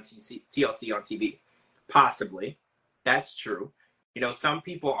want to be on TLC on TV. Possibly. That's true. Some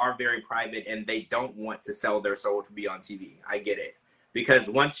people are very private and they don't want to sell their soul to be on TV. I get it. Because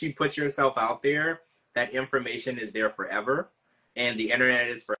once you put yourself out there, that information is there forever. And the internet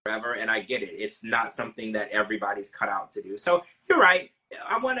is forever. And I get it. It's not something that everybody's cut out to do. So you're right.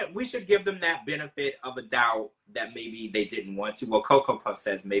 We should give them that benefit of a doubt that maybe they didn't want to. Well, Coco Puff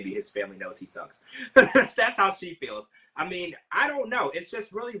says maybe his family knows he sucks. That's how she feels. I mean, I don't know. It's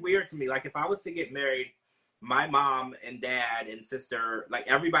just really weird to me. Like, if I was to get married, my mom and dad and sister, like,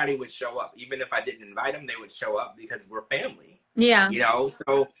 everybody would show up. Even if I didn't invite them, they would show up because we're family. Yeah.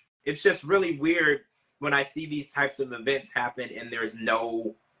 So it's just really weird when I see these types of events happen and there's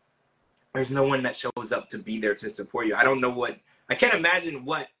no one that shows up to be there to support you. I can't imagine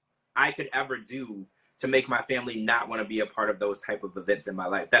what I could ever do to make my family not want to be a part of those type of events in my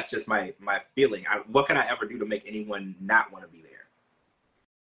life. That's just my feeling. What can I ever do to make anyone not want to be there?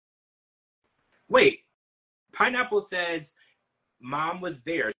 Wait, Pineapple says mom was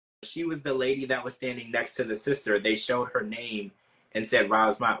there. She was the lady that was standing next to the sister. They showed her name and said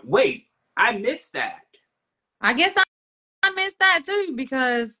Rob's mom. Wait, I missed that. I guess I missed that too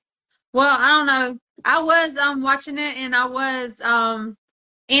because, well, I don't know. I was watching it and I was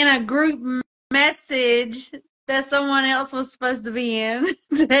in a group message that someone else was supposed to be in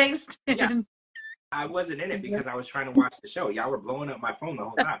texting. Yeah, I wasn't in it because I was trying to watch the show. Y'all were blowing up my phone the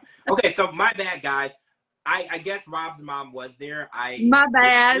whole time. Okay, so my bad, guys. I guess Rob's mom was there. My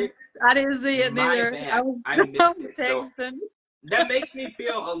bad. I didn't see it My neither. bad. I missed it. So that makes me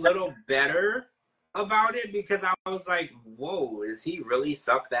feel a little better about it because I was like, whoa, is he really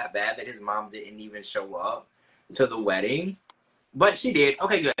sucked that bad that his mom didn't even show up to the wedding? But she did.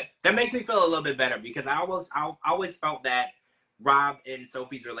 Okay, good. That makes me feel a little bit better because I always felt that Rob and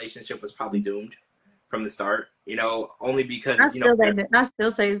Sophie's relationship was probably doomed from the start, you know, only because, I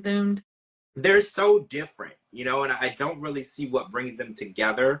still say it's doomed. They're so different, you know, and I don't really see what brings them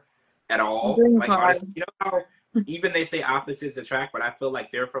together at all. Like, honestly, you know how even they say opposites attract, but I feel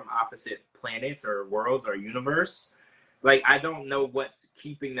like they're from opposite planets or worlds or universe. Like, I don't know what's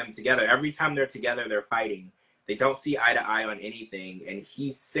keeping them together. Every time they're together, they're fighting. They don't see eye to eye on anything, and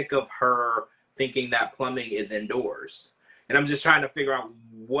he's sick of her thinking that plumbing is indoors. And I'm just trying to figure out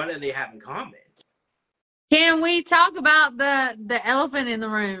what do they have in common. Can we talk about the elephant in the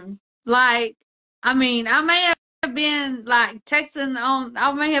room? Like, I mean, I may have been like texting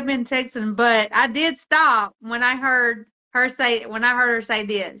but I did stop when I heard her say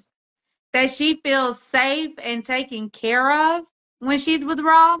this, that she feels safe and taken care of when she's with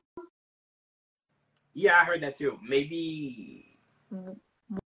Rob. Yeah, I heard that too. Maybe.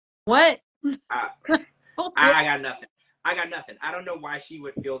 What? I got nothing. I don't know why she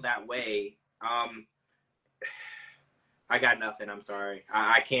would feel that way. I got nothing. I'm sorry.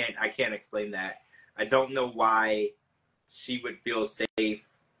 I can't explain that. I don't know why she would feel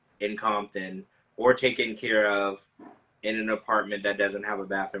safe in Compton or taken care of in an apartment that doesn't have a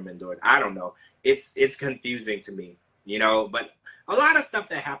bathroom indoors. I don't know. It's confusing to me, you know, but a lot of stuff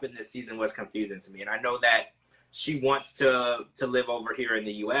that happened this season was confusing to me. And I know that she wants to live over here in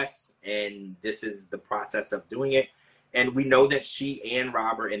the US and this is the process of doing it. And we know that she and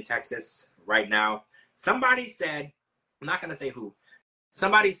Rob are in Texas right now. Somebody said, I'm not going to say who,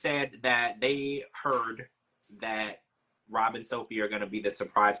 somebody said that they heard that Rob and Sophie are going to be the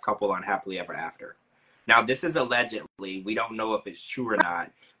surprise couple on Happily Ever After. Now, this is allegedly. We don't know if it's true or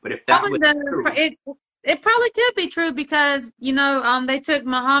not. But if that was true, it probably could be true because, you know, they took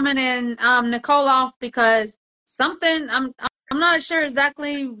Muhammad and Nicole off because something, I'm not sure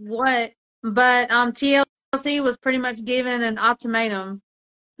exactly what, but TLC was pretty much given an ultimatum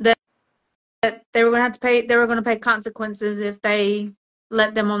that they were going to have to pay, they were going to pay consequences if they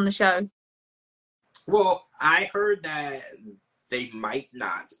let them on the show. Well, I heard that they might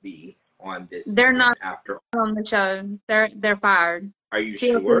not be on this season. They're not after on the show. They're fired. Are you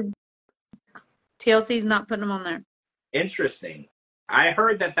sure? TLC's not putting them on there. Interesting. I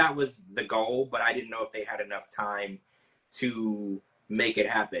heard that was the goal, but I didn't know if they had enough time to make it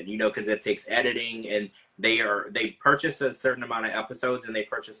happen, you know, because it takes editing and they purchase a certain amount of episodes and they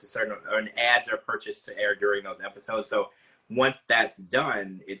purchase ads are purchased to air during those episodes. So once that's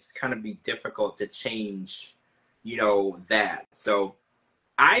done, it's kind of be difficult to change, you know, that. So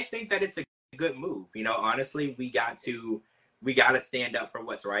I think that it's a good move. You know, honestly, we got to stand up for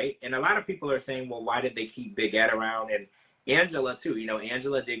what's right. And a lot of people are saying, well, why did they keep Big Ed around? And Angela too, you know,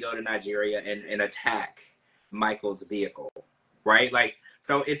 Angela did go to Nigeria and attack Michael's vehicle, right? Like,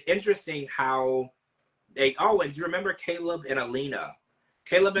 so it's interesting how and do you remember Caleb and Alina?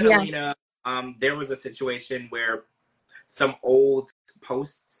 Alina, there was a situation where some old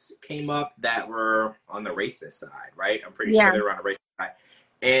posts came up that were on the racist side, right? I'm pretty sure they were on the racist side.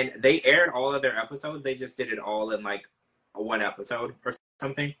 And they aired all of their episodes. They just did it all in like one episode or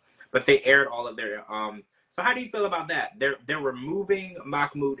something. But they aired all of their so how do you feel about that? They're removing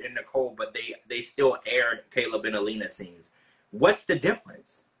Mahmoud and Nicole, but they still aired Caleb and Alina scenes. What's the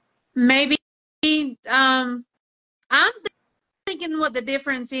difference? Maybe I'm thinking what the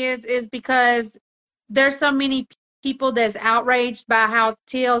difference is because there's so many people that's outraged by how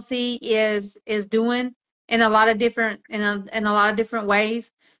TLC is doing in a lot of different in a lot of different ways,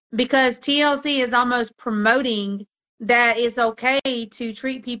 because TLC is almost promoting that it's okay to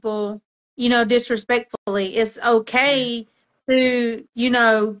treat people, you know, disrespectfully. It's okay to, you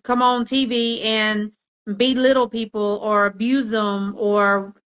know, come on TV and belittle people or abuse them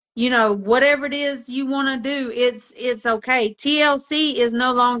or you know, whatever it is you want to do, it's okay. TLC is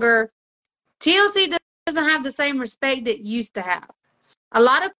no longer, TLC doesn't have the same respect it used to have. A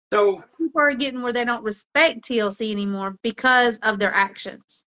lot of So, people are getting where they don't respect TLC anymore because of their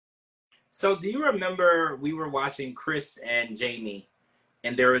actions. so do you remember we were watching Chris and Jamie,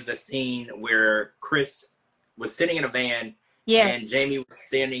 and there was a scene where Chris was sitting in a van Yes. and Jamie was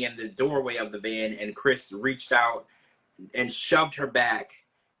standing in the doorway of the van, and Chris reached out and shoved her back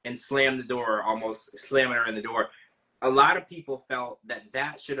and slammed the door, almost slamming her in the door. A lot of people felt that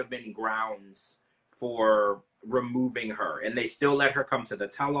that should have been grounds for removing her, and they still let her come to the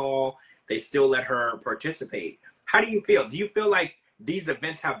tell-all. They still let her participate. How do you feel? Do you feel like these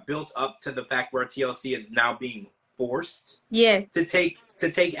events have built up to the fact where TLC is now being forced Yes. to take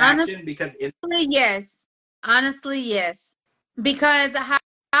action? Because Yes. Honestly, yes. Because how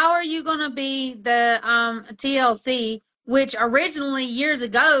are you going to be the TLC, which originally years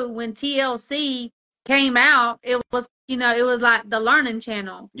ago when TLC came out, it was, you know, it was like the learning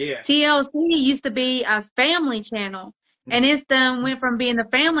channel. yeah, TLC used to be a family channel, and it's then went from being a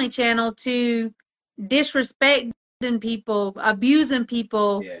family channel to disrespecting people, abusing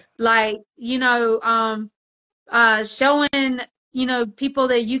people, yeah, like, you know, showing, you know, people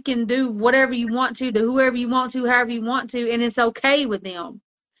that you can do whatever you want to whoever you want to, however you want to, and it's okay with them.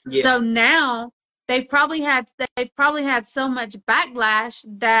 yeah. So now they've probably had so much backlash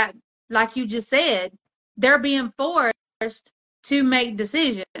that, like you just said, they're being forced to make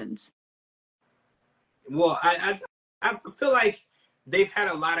decisions. Well, I feel like they've had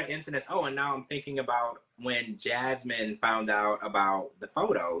a lot of incidents. Oh, and now I'm thinking about when Jasmine found out about the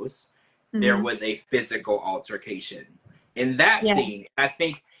photos, there Hmm. was a physical altercation. In that Yeah. scene, I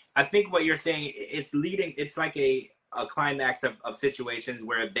think what you're saying, it's leading, it's like a climax of situations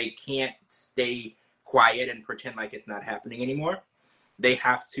where they can't stay quiet and pretend like it's not happening anymore. They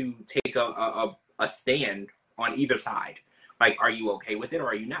have to take a stand on either side. Like, are you okay with it or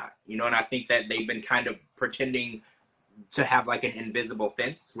are you not? You know, and I think that they've been kind of pretending to have like an invisible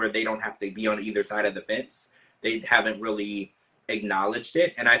fence where they don't have to be on either side of the fence. They haven't really acknowledged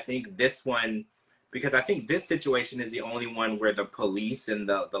it. And I think this one, because I think this situation is the only one where the police and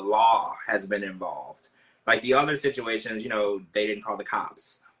the law has been involved. Like the other situations, you know, they didn't call the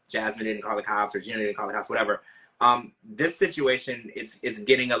cops. Jasmine didn't call the cops, or Gina didn't call the cops, whatever. This situation is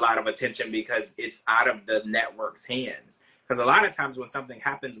getting a lot of attention because it's out of the network's hands. Because a lot of times when something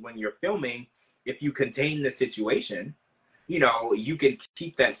happens when you're filming, if you contain the situation, you know, you can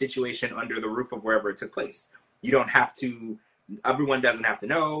keep that situation under the roof of wherever it took place. You don't have to, everyone doesn't have to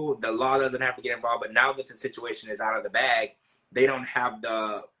know, the law doesn't have to get involved. But now that the situation is out of the bag, they don't have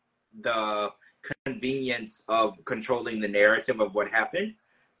the convenience of controlling the narrative of what happened,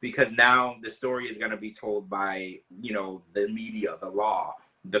 because now the story is going to be told by, you know, the media, the law,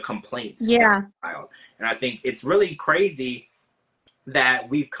 the complaint that Yeah. was filed. And I think it's really crazy that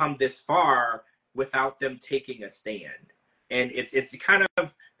we've come this far without them taking a stand. And it's kind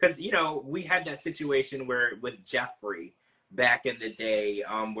of, because, you know, we had that situation where with Jeffrey back in the day,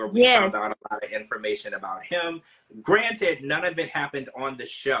 where we Yes. found out a lot of information about him. Granted, none of it happened on the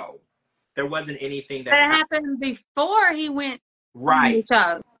show. There wasn't anything that That happened. happened before he went on the Right.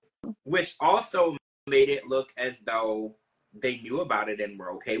 show. Which also made it look as though they knew about it and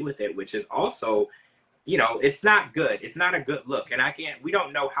were okay with it, which is also, you know, it's not good. It's not a good look. And we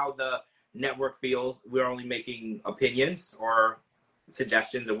don't know how the network feels. We're only making opinions or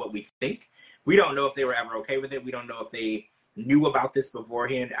suggestions of what we think. We don't know if they were ever okay with it. We don't know if they knew about this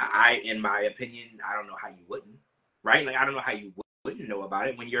beforehand. In my opinion, I don't know how you wouldn't, right? Like, I don't know how you wouldn't know about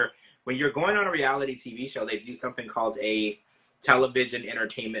it. When you're going on a reality TV show, they do something called a television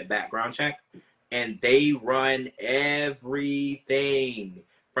entertainment background check, and they run everything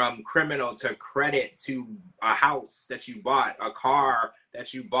from criminal to credit to a house that you bought, a car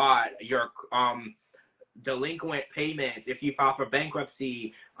that you bought, your delinquent payments, if you file for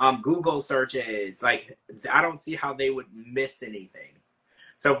bankruptcy, Google searches. Like, I don't see how they would miss anything.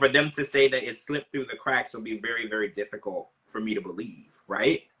 So for them to say that it slipped through the cracks would be very, very difficult for me to believe,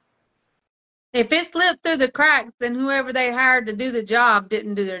 right? If it slipped through the cracks, then whoever they hired to do the job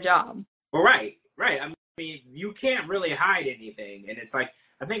didn't do their job. Well, right, right. I mean, you can't really hide anything. And it's like,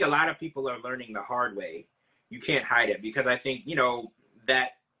 I think a lot of people are learning the hard way. You can't hide it, because I think, you know,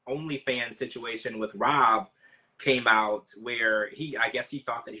 that OnlyFans situation with Rob came out where I guess he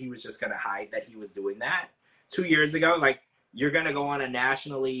thought that he was just going to hide that he was doing that 2 years ago. Like, you're going to go on a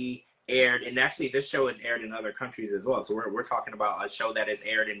nationally aired, and actually this show is aired in other countries as well. So we're talking about a show that is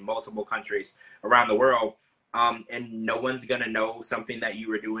aired in multiple countries around the world. And no one's going to know something that you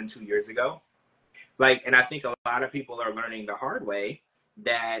were doing 2 years ago. Like, and I think a lot of people are learning the hard way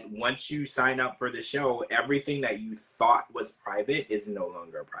that once you sign up for the show, everything that you thought was private is no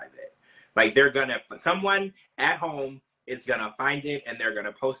longer private. Like someone at home is gonna find it and they're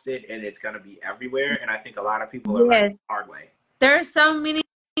gonna post it and it's gonna be everywhere. And I think a lot of people are learning the hard way. There's so many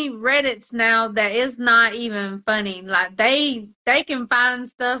Reddits now that is not even funny. Like they can find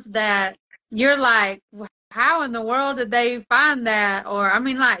stuff that you're like, how in the world did they find that? Or I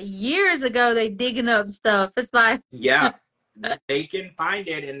mean, like years ago they digging up stuff. It's like yeah, they can find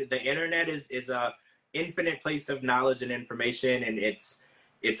it, and the internet is a infinite place of knowledge and information, and it's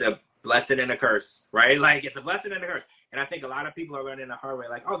a blessing and a curse, right? Like it's a blessing and a curse. And I think a lot of people are learning the hard way.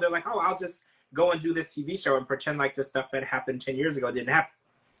 Like, they're like, I'll just go and do this TV show and pretend like the stuff that happened 10 years ago didn't happen.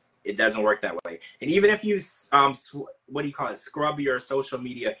 It doesn't work that way. And even if you, what do you call it, scrub your social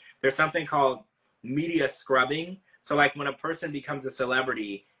media, there's something called media scrubbing. So like when a person becomes a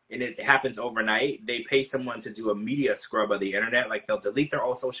celebrity and it happens overnight, they pay someone to do a media scrub of the internet. Like they'll delete their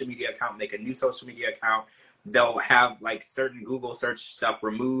old social media account, make a new social media account. They'll have like certain Google search stuff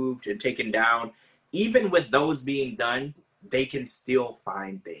removed and taken down. Even with those being done, they can still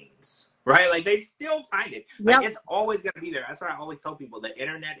find things. Right? Like they still find it. Like it's always going to be there. That's why I always tell people the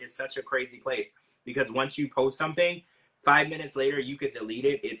internet is such a crazy place, because once you post something, 5 minutes later you could delete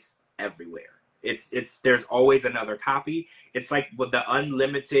it. It's everywhere. It's there's always another copy. It's like with the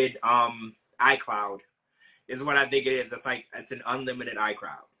unlimited iCloud is what I think it is. It's an unlimited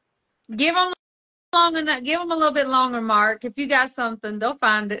iCloud. Give them long enough. Give them a little bit longer, Mark. If you got something, they'll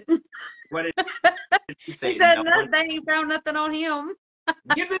find it. What did you say? He said they ain't found nothing on him.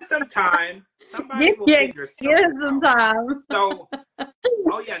 Give it some time. Somebody will figure something out. Give it some time.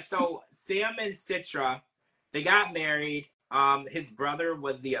 So Sam and Citra, they got married. His brother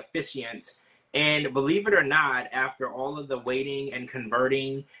was the officiant. And believe it or not, after all of the waiting and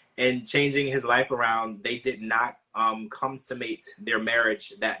converting and changing his life around, they did not consummate their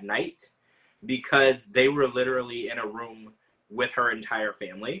marriage that night, because they were literally in a room with her entire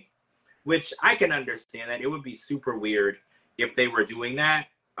family, which I can understand that. It would be super weird if they were doing that.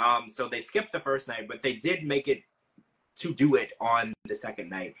 So they skipped the first night, but they did make it to do it on the second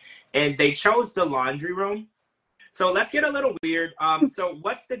night. And they chose the laundry room. So let's get a little weird. So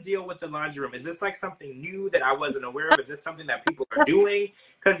what's the deal with the laundry room? Is this like something new that I wasn't aware of? Is this something that people are doing?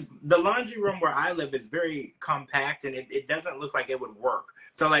 Because the laundry room where I live is very compact and it doesn't look like it would work.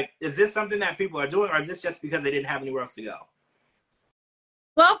 So like, is this something that people are doing, or is this just because they didn't have anywhere else to go?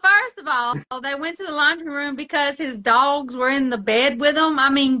 Well, first of all, they went to the laundry room because his dogs were in the bed with him. I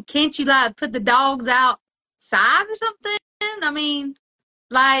mean, can't you like put the dogs outside or something? I mean,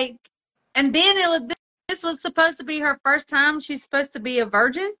 like, and then this was supposed to be her first time. She's supposed to be a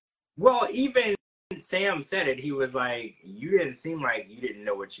virgin. Well, even Sam said it. He was like, you didn't seem like you didn't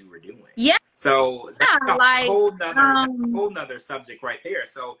know what you were doing. Yeah. So that's a whole nother subject right there.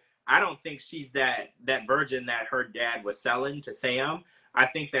 So I don't think she's that virgin that her dad was selling to Sam. I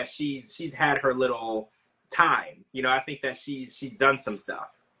think that she's had her little time. You know, I think that she's done some stuff.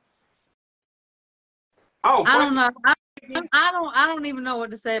 Oh, I don't know. I don't even know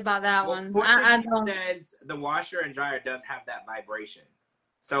what to say about that one. I don't. Says the washer and dryer does have that vibration.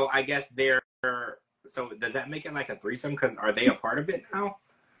 So I guess so does that make it like a threesome? Because are they a part of it now?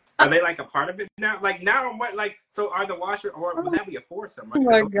 Are they like a part of it now? Like now, what? Like, so are the washer, or would that be a foursome? Oh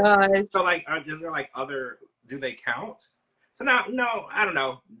my god! So like, is there like other? Do they count? So now, no, I don't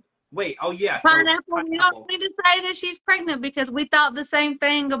know. Wait, oh yeah. Pineapple. You don't need to say that she's pregnant, because we thought the same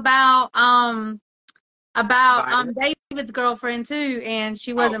thing about David's girlfriend too, and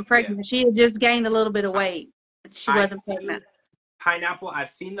she wasn't pregnant. Yeah. She had just gained a little bit of weight. She wasn't pregnant. Pineapple, I've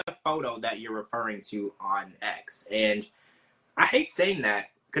seen the photo that you're referring to on X, and I hate saying that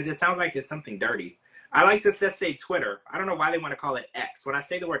because it sounds like it's something dirty. I like to just say Twitter. I don't know why they want to call it X. When I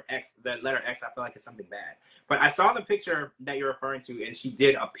say the word X, the letter X, I feel like it's something bad. But I saw the picture that you're referring to, and she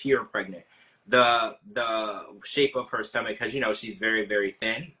did appear pregnant. The shape of her stomach, because, you know, she's very, very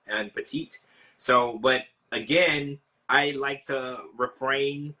thin and petite. So, but again, I like to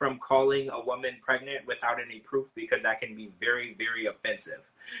refrain from calling a woman pregnant without any proof, because that can be very, very offensive.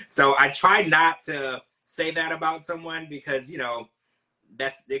 So I try not to say that about someone, because, you know,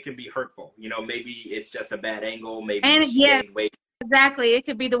 it can be hurtful. You know, maybe it's just a bad angle. Maybe she gained weight. Exactly. It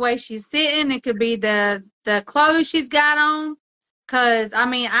could be the way she's sitting. It could be the clothes she's got on. Cause I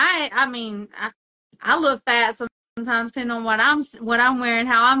mean, I look fat sometimes depending on what I'm wearing,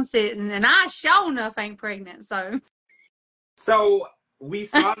 how I'm sitting, and I sure enough ain't pregnant. So we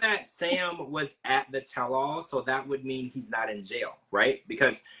saw that Sam was at the tell-all, so that would mean he's not in jail, right?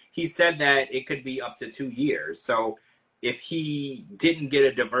 Because he said that it could be up to 2 years. So if he didn't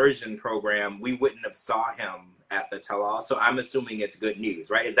get a diversion program, we wouldn't have saw him at the tell-all. So I'm assuming it's good news,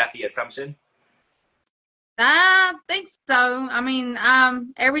 right? Is that the assumption? I think so. I mean,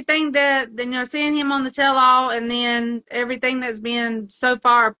 everything that seeing him on the tell-all, and then everything that's been so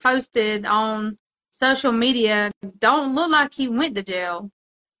far posted on social media don't look like he went to jail.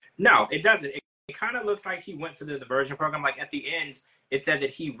 No, it doesn't. It kind of looks like he went to the diversion program. Like at the end, it said that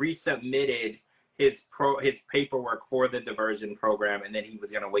he resubmitted his paperwork for the diversion program, and then he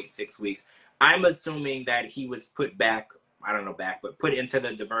was going to wait 6 weeks. I'm assuming that he was put back. I don't know but put into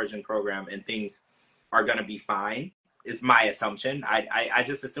the diversion program, and things are going to be fine. Is my assumption. I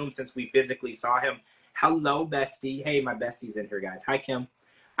just assume since we physically saw him. Hello, bestie. Hey, my bestie's in here, guys. Hi, Kim.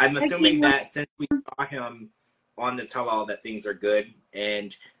 I'm assuming that since we saw him on the tell-all that things are good.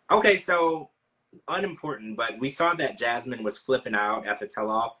 And okay, so unimportant, but we saw that Jasmine was flipping out at the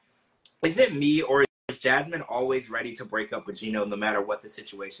tell-all. Is it me, or is Jasmine always ready to break up with Gino no matter what the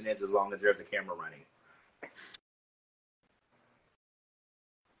situation is, as long as there's a camera running?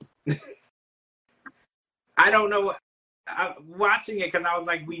 I don't know. I'm watching it because I was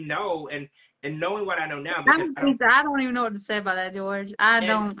like, we know, and knowing what I know now, because I don't even know what to say about that, George. I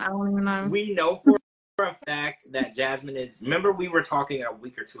don't even know. We know for a fact that Jasmine is. Remember, we were talking a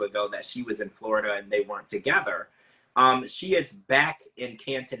week or two ago that she was in Florida and they weren't together. She is back in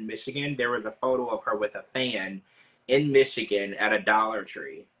Canton, Michigan. There was a photo of her with a fan in Michigan at a Dollar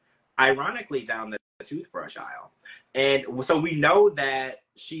Tree, ironically down the toothbrush aisle. And so we know that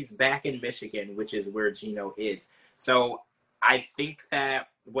she's back in Michigan, which is where Gino is. So I think that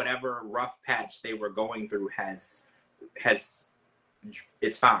whatever rough patch they were going through has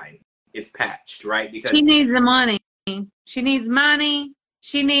it's fine. It's patched, right? Because she needs the money. She needs money.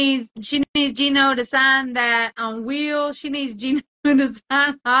 She needs Gino to sign that on will. She needs Gino to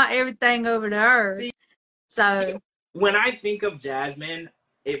sign everything over to her. So when I think of Jasmine,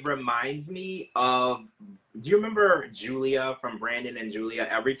 it reminds me of, do you remember Julia from Brandon and Julia?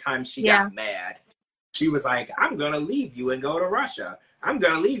 Every time she got mad, she was like, I'm going to leave you and go to Russia. I'm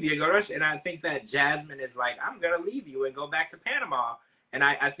going to leave you and go to Russia. And I think that Jasmine is like, I'm going to leave you and go back to Panama. And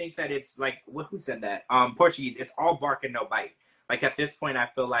I think that it's like, who said that? Portuguese. It's all bark and no bite. Like at this point, I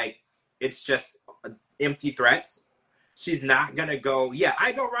feel like it's just empty threats. She's not going to go, yeah,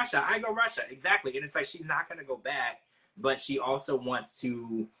 I go Russia. Exactly. And it's like, she's not going to go back, but she also wants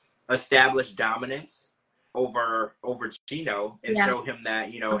to establish dominance over Gino and show him that,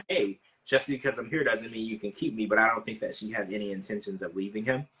 hey, just because I'm here doesn't mean you can keep me. But I don't think that she has any intentions of leaving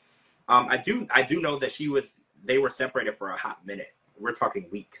him. I do know that they were separated for a hot minute. We're talking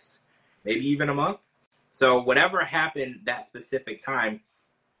weeks, maybe even a month. So whatever happened that specific time,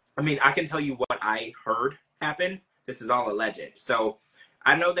 I mean, I can tell you what I heard happen. This is all alleged. So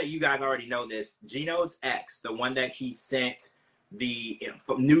I know that you guys already know this. Gino's ex, the one that he sent the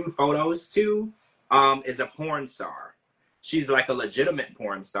nude photos to, is a porn star. She's like a legitimate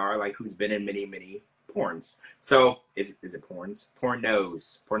porn star, like who's been in many, many porns. So is it porns?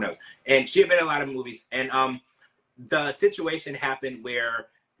 Pornos. And she had been in a lot of movies. And the situation happened where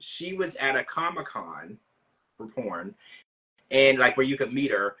she was at a Comic-Con for porn, and like where you could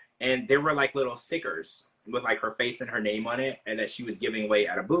meet her, and there were like little stickers with like her face and her name on it, and that she was giving away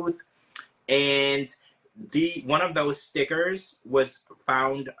at a booth. And one of those stickers was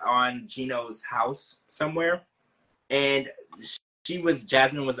found on Gino's house somewhere, and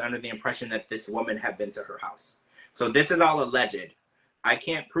Jasmine was under the impression that this woman had been to her house. So this is all alleged. I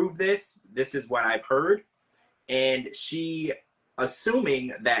can't prove this. This is what I've heard. And she,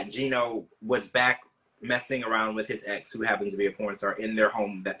 assuming that Gino was back messing around with his ex, who happens to be a porn star, in their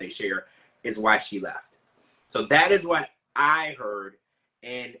home that they share, is why she left. So that is what I heard.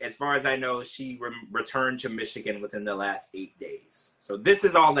 And as far as I know, she returned to Michigan within the last 8 days. So this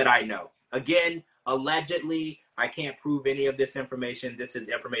is all that I know. Again, allegedly, I can't prove any of this information. This is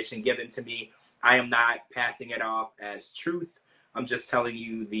information given to me. I am not passing it off as truth. I'm just telling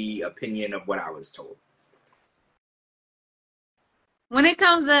you the opinion of what I was told. When it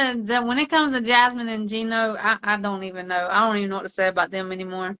comes to Jasmine and Gino, I don't even know. I don't even know what to say about them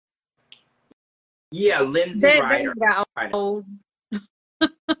anymore. Yeah, Lindsay Ryder. They got old.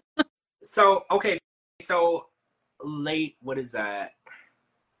 So late. What is that?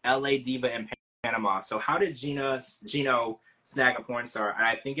 LA Diva in Panama. So how did Gino snag a porn star? And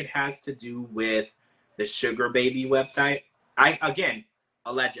I think it has to do with the Sugar Baby website. Again,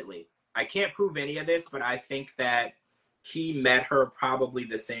 allegedly. I can't prove any of this, but I think that he met her probably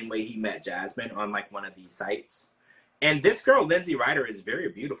the same way he met Jasmine, on like one of these sites. And this girl, Lindsay Ryder, is very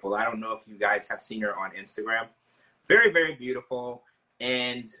beautiful. I don't know if you guys have seen her on Instagram. Very, very beautiful.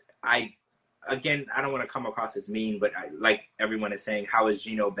 And I again, I don't want to come across as mean, but like everyone is saying, how is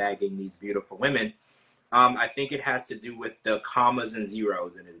Gino bagging these beautiful women? I think it has to do with the commas and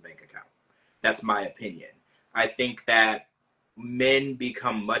zeros in his bank account. That's my opinion. I think that men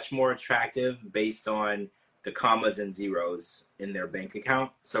become much more attractive based on the commas and zeros in their bank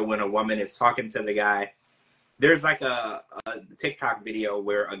account. So when a woman is talking to the guy, there's like a TikTok video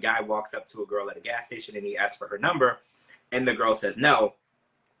where a guy walks up to a girl at a gas station and he asks for her number, and the girl says no.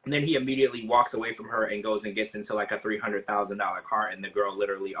 And then he immediately walks away from her and goes and gets into like a $300,000 car, and the girl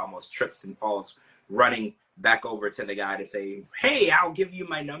literally almost trips and falls, running back over to the guy to say, hey, I'll give you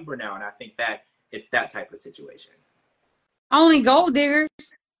my number now. And I think that it's that type of situation. Only gold diggers.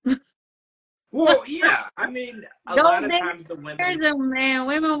 Well, yeah. I mean, a lot of times the women. There's a man,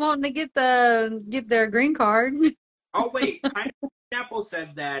 women wanting to get their green card. Oh wait, Pineapple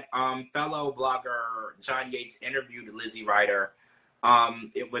says that fellow blogger John Yates interviewed Lizzie Ryder.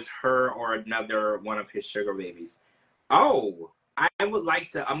 It was her or another one of his sugar babies. Oh, I would like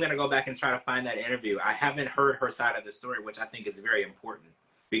to. I'm gonna go back and try to find that interview. I haven't heard her side of the story, which I think is very important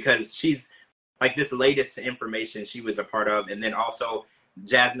because she's like this latest information she was a part of, and then also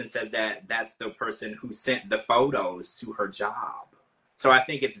Jasmine says that that's the person who sent the photos to her job. So I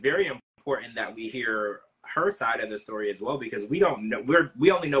think it's very important that we hear her side of the story as well, because we don't know.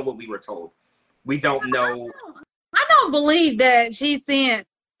 We only know what we were told. We don't know. I don't believe that she sent.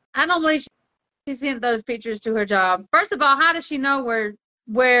 I don't believe she sent those pictures to her job. First of all, how does she know where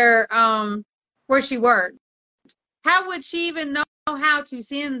she worked? How would she even know how to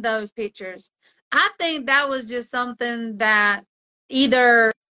send those pictures? I think that was just something that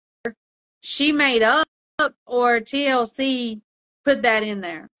either she made up or TLC put that in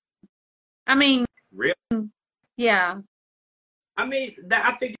there. I mean, Really? yeah. I mean,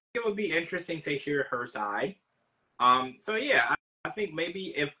 I think it would be interesting to hear her side. So yeah, I think maybe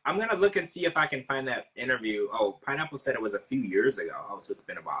if I'm gonna look and see if I can find that interview. Oh, Pineapple said it was a few years ago. Oh, so it's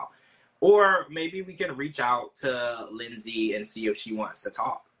been a while. Or maybe we can reach out to Lindsay and see if she wants to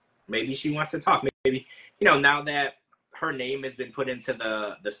talk. Maybe she wants to talk. Maybe, now that her name has been put into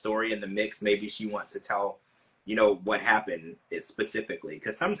the story and the mix, maybe she wants to tell, what happened specifically.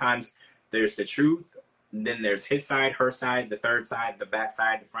 Because sometimes there's the truth, then there's his side, her side, the third side, the back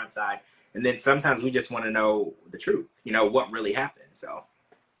side, the front side. And then sometimes we just want to know the truth, what really happened. So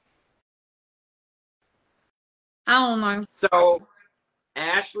I don't know. So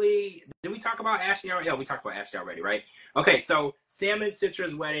Ashley, did we talk about Ashley already? Yeah, we talked about Ashley already, right? Okay, so Sam and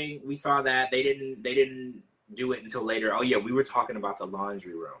Citra's wedding, we saw that. They didn't do it until later. Oh yeah, we were talking about the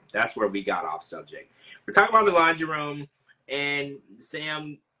laundry room. That's where we got off subject. We're talking about the laundry room, and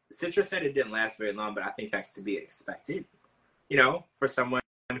Citra said it didn't last very long, but I think that's to be expected, for someone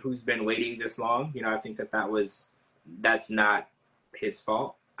who's been waiting this long. I think that's not his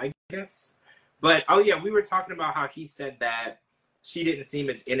fault, I guess. But oh yeah, we were talking about how he said that she didn't seem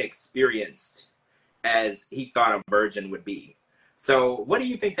as inexperienced as he thought a virgin would be. So what do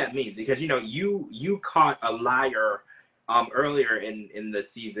you think that means? Because you caught a liar earlier in the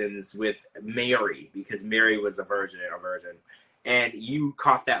seasons with Mary, because Mary was a virgin, and you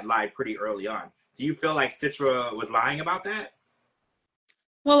caught that lie pretty early on. Do you feel like Citra was lying about that?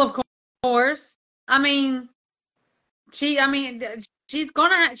 Well, of course. I mean, she has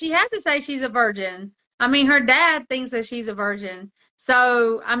to say she's a virgin. I mean, her dad thinks that she's a virgin.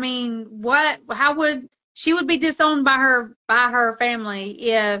 So, I mean, she would be disowned by her family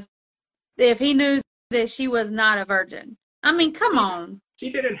if he knew that she was not a virgin. I mean, come on.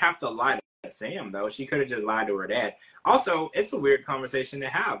 She didn't have to lie to Sam, though. She could have just lied to her dad. Also, it's a weird conversation to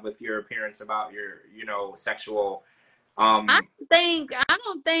have with your parents about your, sexual. I think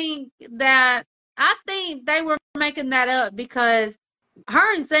they were making that up because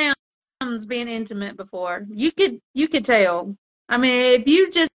her and Sam's been intimate before. You could tell. I mean, if you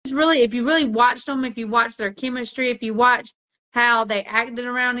really watched them, if you watched their chemistry, if you watched how they acted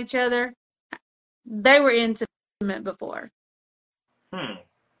around each other, they were intimate before.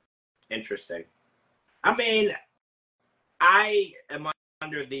 Interesting. I mean, I am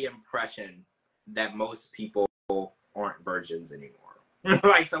under the impression that most people aren't virgins anymore.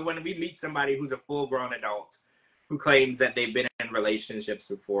 Like, so when we meet somebody who's a full-grown adult who claims that they've been in relationships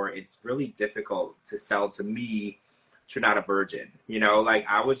before, it's really difficult to sell to me you're not a virgin. Like,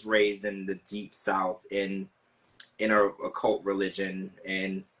 I was raised in the deep South in a cult religion,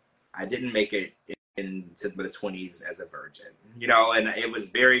 and I didn't make it into the 20s as a virgin, and it was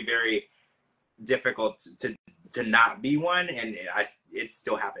very, very difficult to not be one, and it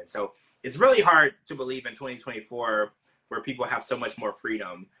still happens. So it's really hard to believe in 2024, where people have so much more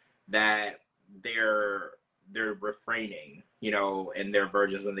freedom, that they're refraining, and they're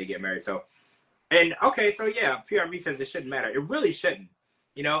virgins when they get married. So And okay, so yeah, PRV says it shouldn't matter. It really shouldn't,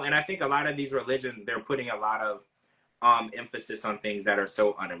 you know. And I think a lot of these religions, they're putting a lot of emphasis on things that are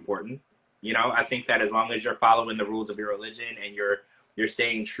so unimportant. You know, I think that as long as you're following the rules of your religion and you're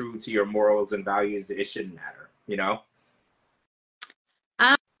staying true to your morals and values, it shouldn't matter. You know.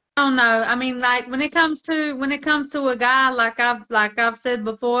 I don't know. I mean, like when it comes to a guy, like I've said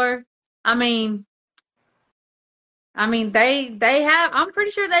before, I mean, they have. I'm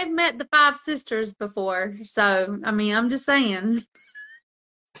pretty sure they've met the five sisters before. So I mean, I'm just saying.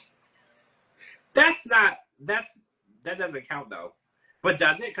 That's not that doesn't count though. But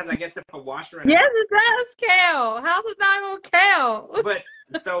does it? Because I guess if a washer and Yes, dryer. it does count. How's it not gonna count? But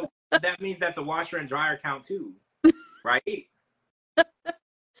so that means that the washer and dryer count too, right?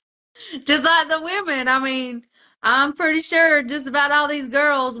 Just like the women. I mean, I'm pretty sure just about all these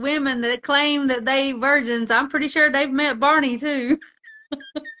girls, women that claim that they virgins, I'm pretty sure they've met Barney too.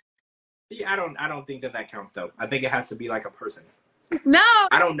 See, I don't think that counts though. I think it has to be like a person. No,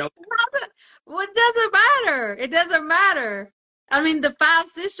 I don't know. well, it doesn't matter. It doesn't matter. I mean, the five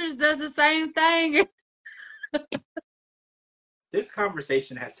sisters does the same thing. This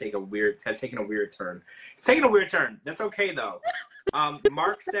conversation has taken a weird turn. It's taken a weird turn. That's okay though.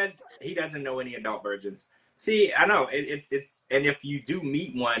 Mark says he doesn't know any adult virgins. See, I know it's and if you do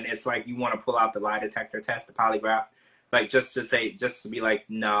meet one, it's like you want to pull out the lie detector test, the polygraph, like just to be like,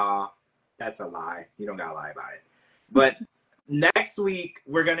 nah, that's a lie. You don't gotta lie about it. But next week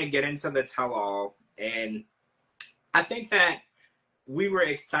we're gonna get into the tell-all, and I think that we were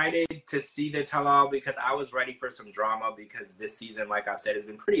excited to see the tell-all because I was ready for some drama because this season, like I've said, has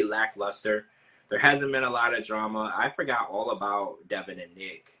been pretty lackluster. There hasn't been a lot of drama. I forgot all about Devin and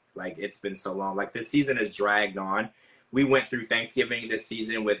Nick. Like, it's been so long. Like, this season has dragged on. We went through Thanksgiving this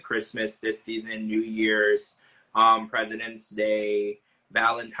season with Christmas this season, New Year's, President's Day,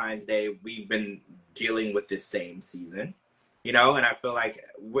 Valentine's Day. We've been dealing with this same season, you know, and I feel like,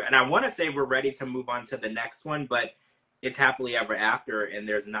 and I want to say we're ready to move on to the next one, but it's happily ever after, and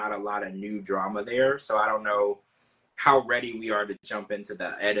there's not a lot of new drama there. So I don't know how ready we are to jump into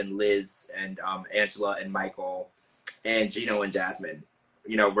the Ed and Liz and Angela and Michael and Gino and Jasmine.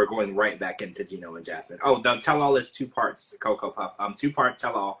 You know, we're going right back into Gino and Jasmine. Oh, the tell-all is 2 parts, Cocoa Puff. 2-part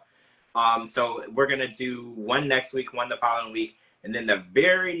tell-all. So we're going to do one next week, one the following week, and then the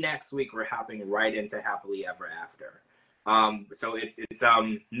very next week we're hopping right into Happily Ever After. So it's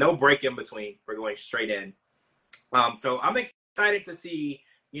no break in between. We're going straight in. So I'm excited to see,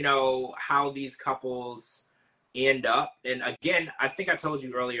 you know, how these couples end up. And again, I think I told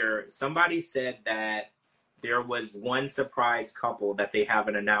you earlier, somebody said that there was one surprise couple that they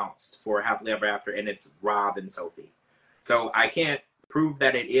haven't announced for Happily Ever After, and it's Rob and Sophie. So I can't prove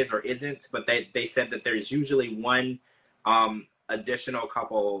that it is or isn't, but they said that there's usually one additional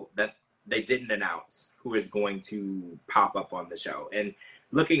couple that they didn't announce who is going to pop up on the show. And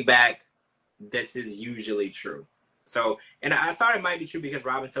looking back, this is usually true. So, and I thought it might be true because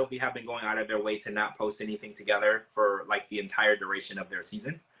Rob and Sophie have been going out of their way to not post anything together for like the entire duration of their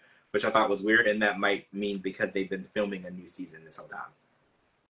season, which I thought was weird. And that might mean because they've been filming a new season this whole time.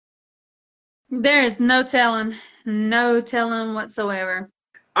 There is no telling whatsoever.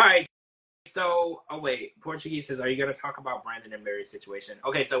 All right. So, oh wait, Portuguese says, are you going to talk about Brandon and Mary's situation?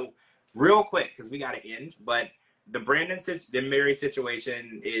 Okay, so real quick, because we got to end, but the the Mary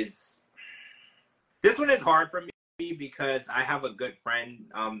situation is, this one is hard for me because I have a good friend,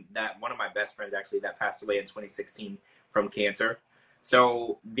 that one of my best friends actually, that passed away in 2016 from cancer.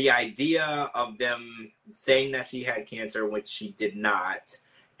 So the idea of them saying that she had cancer, which she did not,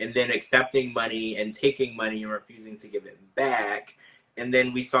 and then accepting money and taking money and refusing to give it back. And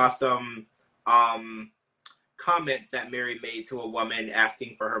then we saw some comments that Mary made to a woman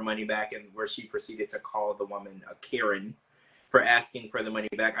asking for her money back, and where she proceeded to call the woman a Karen for asking for the money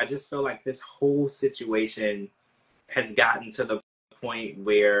back. I just feel like this whole situation has gotten to the point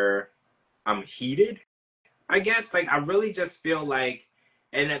where I'm heated, I guess. Like, I really just feel like,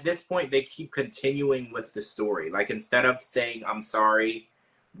 and at this point, they keep continuing with the story. Like, instead of saying, I'm sorry,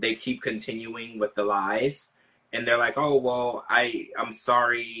 they keep continuing with the lies. And they're like, oh, well, I'm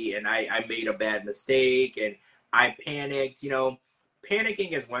sorry, and I made a bad mistake, and I panicked. You know,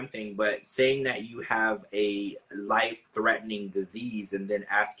 panicking is one thing, but saying that you have a life-threatening disease and then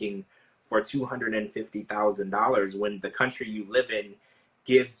asking for $250,000 when the country you live in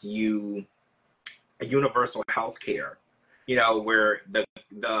gives you a universal health care, you know, where the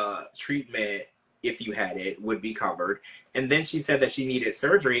treatment, if you had it, would be covered. And then she said that she needed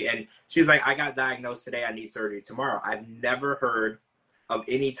surgery, and she was like, I got diagnosed today, I need surgery tomorrow. I've never heard of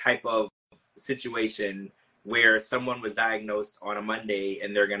any type of situation where someone was diagnosed on a Monday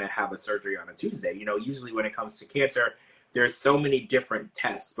and they're going to have a surgery on a Tuesday. You know, usually when it comes to cancer, there's so many different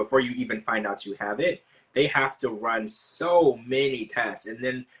tests before you even find out you have it. They have to run so many tests, and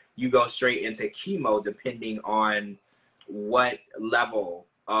then you go straight into chemo depending on what level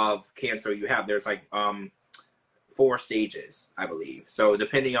of cancer you have. There's like 4 stages, I believe. So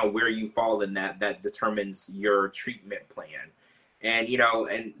depending on where you fall in that, that determines your treatment plan. And, you know,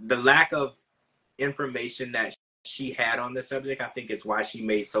 and the lack of information that she had on the subject, I think is why she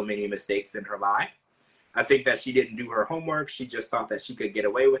made so many mistakes in her life. I think that she didn't do her homework. She just thought that she could get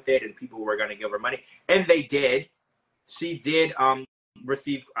away with it and people were going to give her money. And they did. She did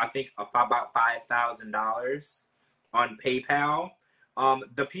receive, I think, about $5,000 on PayPal.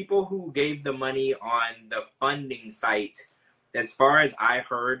 The people who gave the money on the funding site, as far as I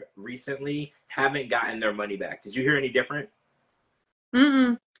heard recently, haven't gotten their money back. Did you hear any different?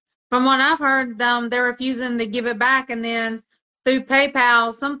 Mm-mm. From what I've heard, they're refusing to give it back, and then through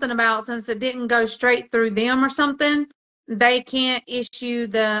PayPal, something about since it didn't go straight through them or something, they can't issue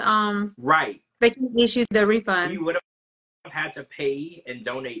Right. they can't issue the You refund. would have had to pay and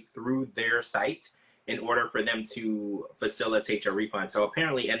donate through their site in order for them to facilitate your refund. So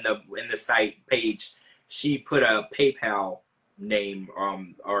apparently in the site page, she put a PayPal name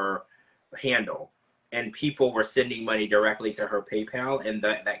or handle, and people were sending money directly to her PayPal, and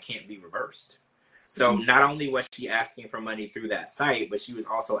that can't be reversed. So not only was she asking for money through that site, but she was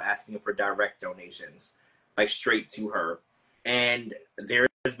also asking for direct donations, like straight to her. And there's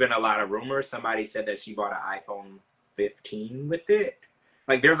been a lot of rumors. Somebody said that she bought an iPhone 15 with it.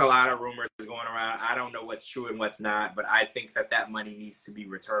 Like, there's a lot of rumors going around. I don't know what's true and what's not, but I think that that money needs to be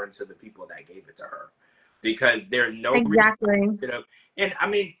returned to the people that gave it to her, because there's no reason Exactly. to. And I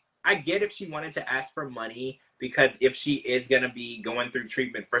mean, I get if she wanted to ask for money, because if she is going to be going through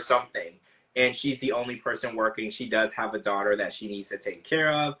treatment for something and she's the only person working, she does have a daughter that she needs to take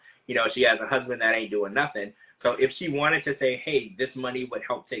care of. You know, she has a husband that ain't doing nothing. So if she wanted to say, hey, this money would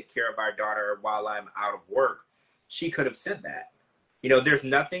help take care of our daughter while I'm out of work, she could have said that. You know, there's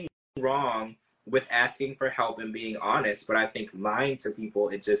nothing wrong with asking for help and being honest, but I think lying to people,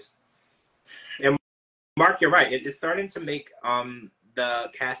 it just. And Mark, you're right. It's starting to make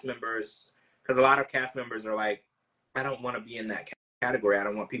the cast members, because a lot of cast members are like, I don't want to be in that category. I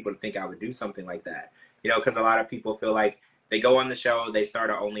don't want people to think I would do something like that. You know, because a lot of people feel like they go on the show, they start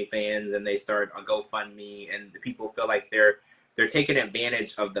a OnlyFans, and they start a GoFundMe, and the people feel like they're taking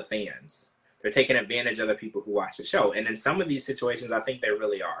advantage of the fans. They're taking advantage of the people who watch the show. And in some of these situations, I think they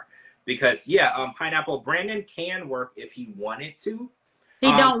really are. Because, yeah, Pineapple, Brandon can work if he wanted to.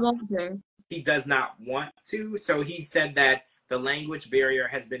 He don't want to. He does not want to. So he said that the language barrier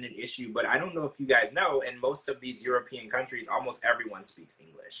has been an issue. But I don't know if you guys know, in most of these European countries, almost everyone speaks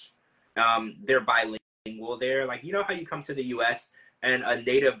English. They're bilingual there. Like, you know how you come to the U.S. and a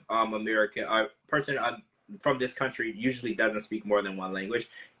Native American person from this country usually doesn't speak more than one language.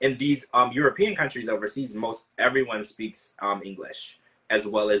 In these European countries overseas, most everyone speaks English as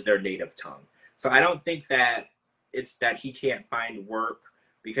well as their native tongue. So I don't think that it's that he can't find work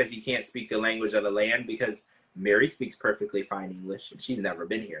because he can't speak the language of the land, because Mary speaks perfectly fine English and she's never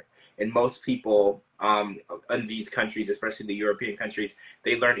been here. And most people in these countries, especially the European countries,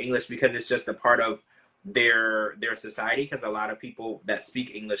 they learn English because it's just a part of their society, because a lot of people that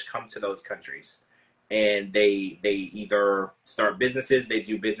speak English come to those countries and they either start businesses, they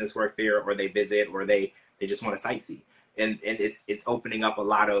do business work there, or they visit, or they just want to sightsee. And it's opening up a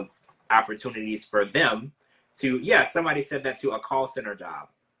lot of opportunities for them to, yeah, somebody said that, to a call center job.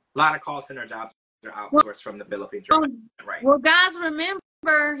 A lot of call center jobs are outsourced from the Philippines, right? Well, guys,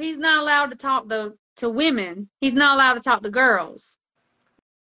 remember, he's not allowed to talk to women. He's not allowed to talk to girls.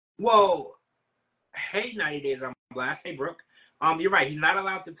 Well, hey, 90 Days on Blast. Hey, Brooke. You're right. He's not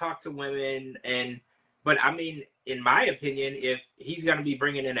allowed to talk to women, but I mean, in my opinion, if he's going to be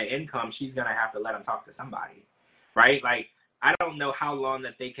bringing in an income, she's going to have to let him talk to somebody, right? Like, I don't know how long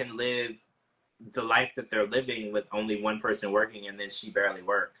that they can live the life that they're living with only one person working, and then she barely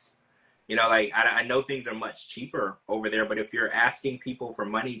works. You know, like, I know things are much cheaper over there, but if you're asking people for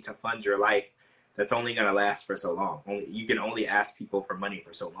money to fund your life, that's only going to last for so long. You can only ask people for money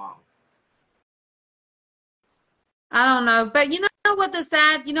for so long. I don't know, but you know what the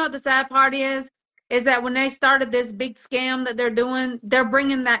sad part is that when they started this big scam that they're doing, they're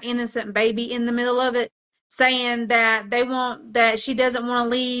bringing that innocent baby in the middle of it, saying that she doesn't want to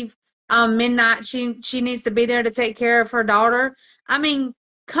leave midnight. She needs to be there to take care of her daughter. I mean,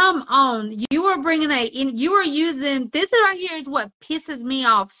 come on, you are you are using this right here is what pisses me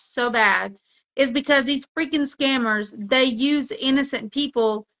off so bad, is because these freaking scammers, they use innocent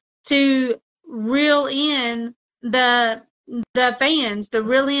people to reel in the fans, to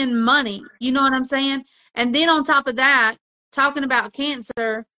reel in money. You know what I'm saying? And then on top of that, talking about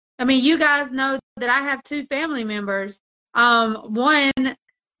cancer, I mean, you guys know that I have two family members. One,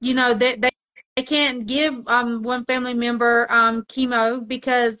 you know, they can't give one family member chemo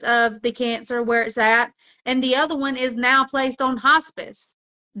because of the cancer where it's at, and the other one is now placed on hospice.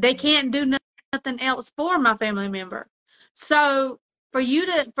 They can't do nothing else for my family member. So for you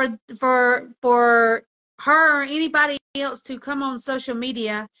to for her or anybody else to come on social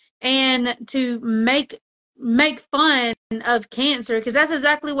media and to make fun of cancer, because that's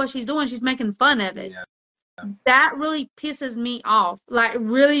exactly what she's doing. She's making fun of it. Yeah. That really pisses me off, like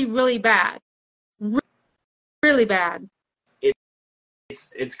really, really bad, really bad.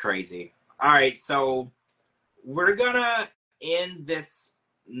 It's crazy. All right, so we're gonna end this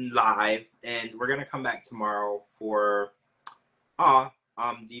live, and we're gonna come back tomorrow for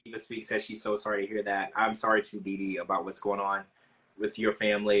Diva Speak says she's so sorry to hear that. I'm sorry to DeeDee about what's going on with your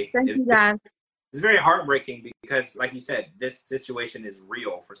family. Thank you guys. It's very heartbreaking because, like you said, this situation is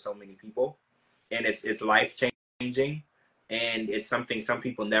real for so many people, and it's life changing, and it's something some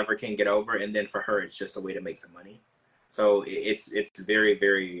people never can get over. And then for her, it's just a way to make some money. So it's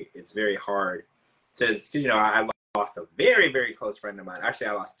very hard. Because I lost a very, very close friend of mine. Actually,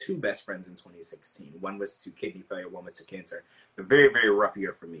 I lost two best friends in 2016. One was to kidney failure, one was to cancer. It's a very, very rough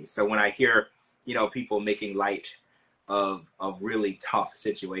year for me. So when I hear, people making light of a really tough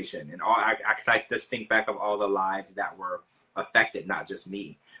situation, and I just think back of all the lives that were affected, not just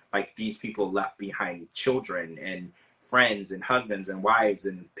me. Like, these people left behind children and friends and husbands and wives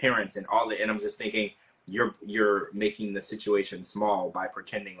and parents and all that. And I'm just thinking, you're making the situation small by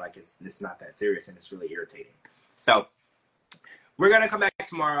pretending like it's not that serious, and it's really irritating. So we're gonna come back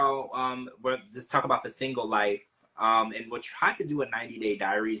tomorrow. We'll just talk about the single life, and we'll try to do a 90-day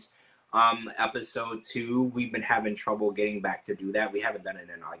diaries episode 2. We've been having trouble getting back to do that. We haven't done it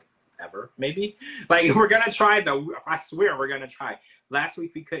in like ever, maybe. Like, we're gonna try though. I swear we're gonna try. Last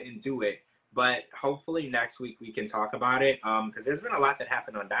week we couldn't do it, but hopefully next week we can talk about it, because there's been a lot that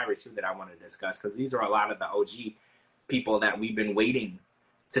happened on diaries too that I want to discuss, because these are a lot of the OG people that we've been waiting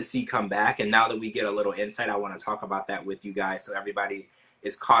to see come back. And now that we get a little insight, I want to talk about that with you guys, so everybody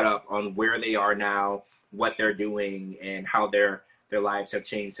is caught up on where they are now, what they're doing, and how their lives have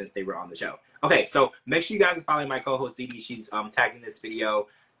changed since they were on the show. Okay, so make sure you guys are following my co-host DeeDee. She's tagging this video.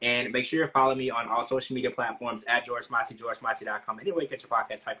 And make sure you're following me on all social media platforms at George Mossey, GeorgeMossey.com. Anyway, get your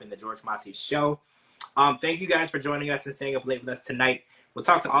podcast, type in The George Mossey Show. Thank you guys for joining us and staying up late with us tonight. We'll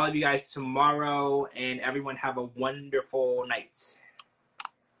talk to all of you guys tomorrow, and everyone have a wonderful night.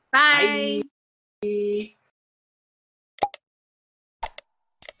 Bye. Bye.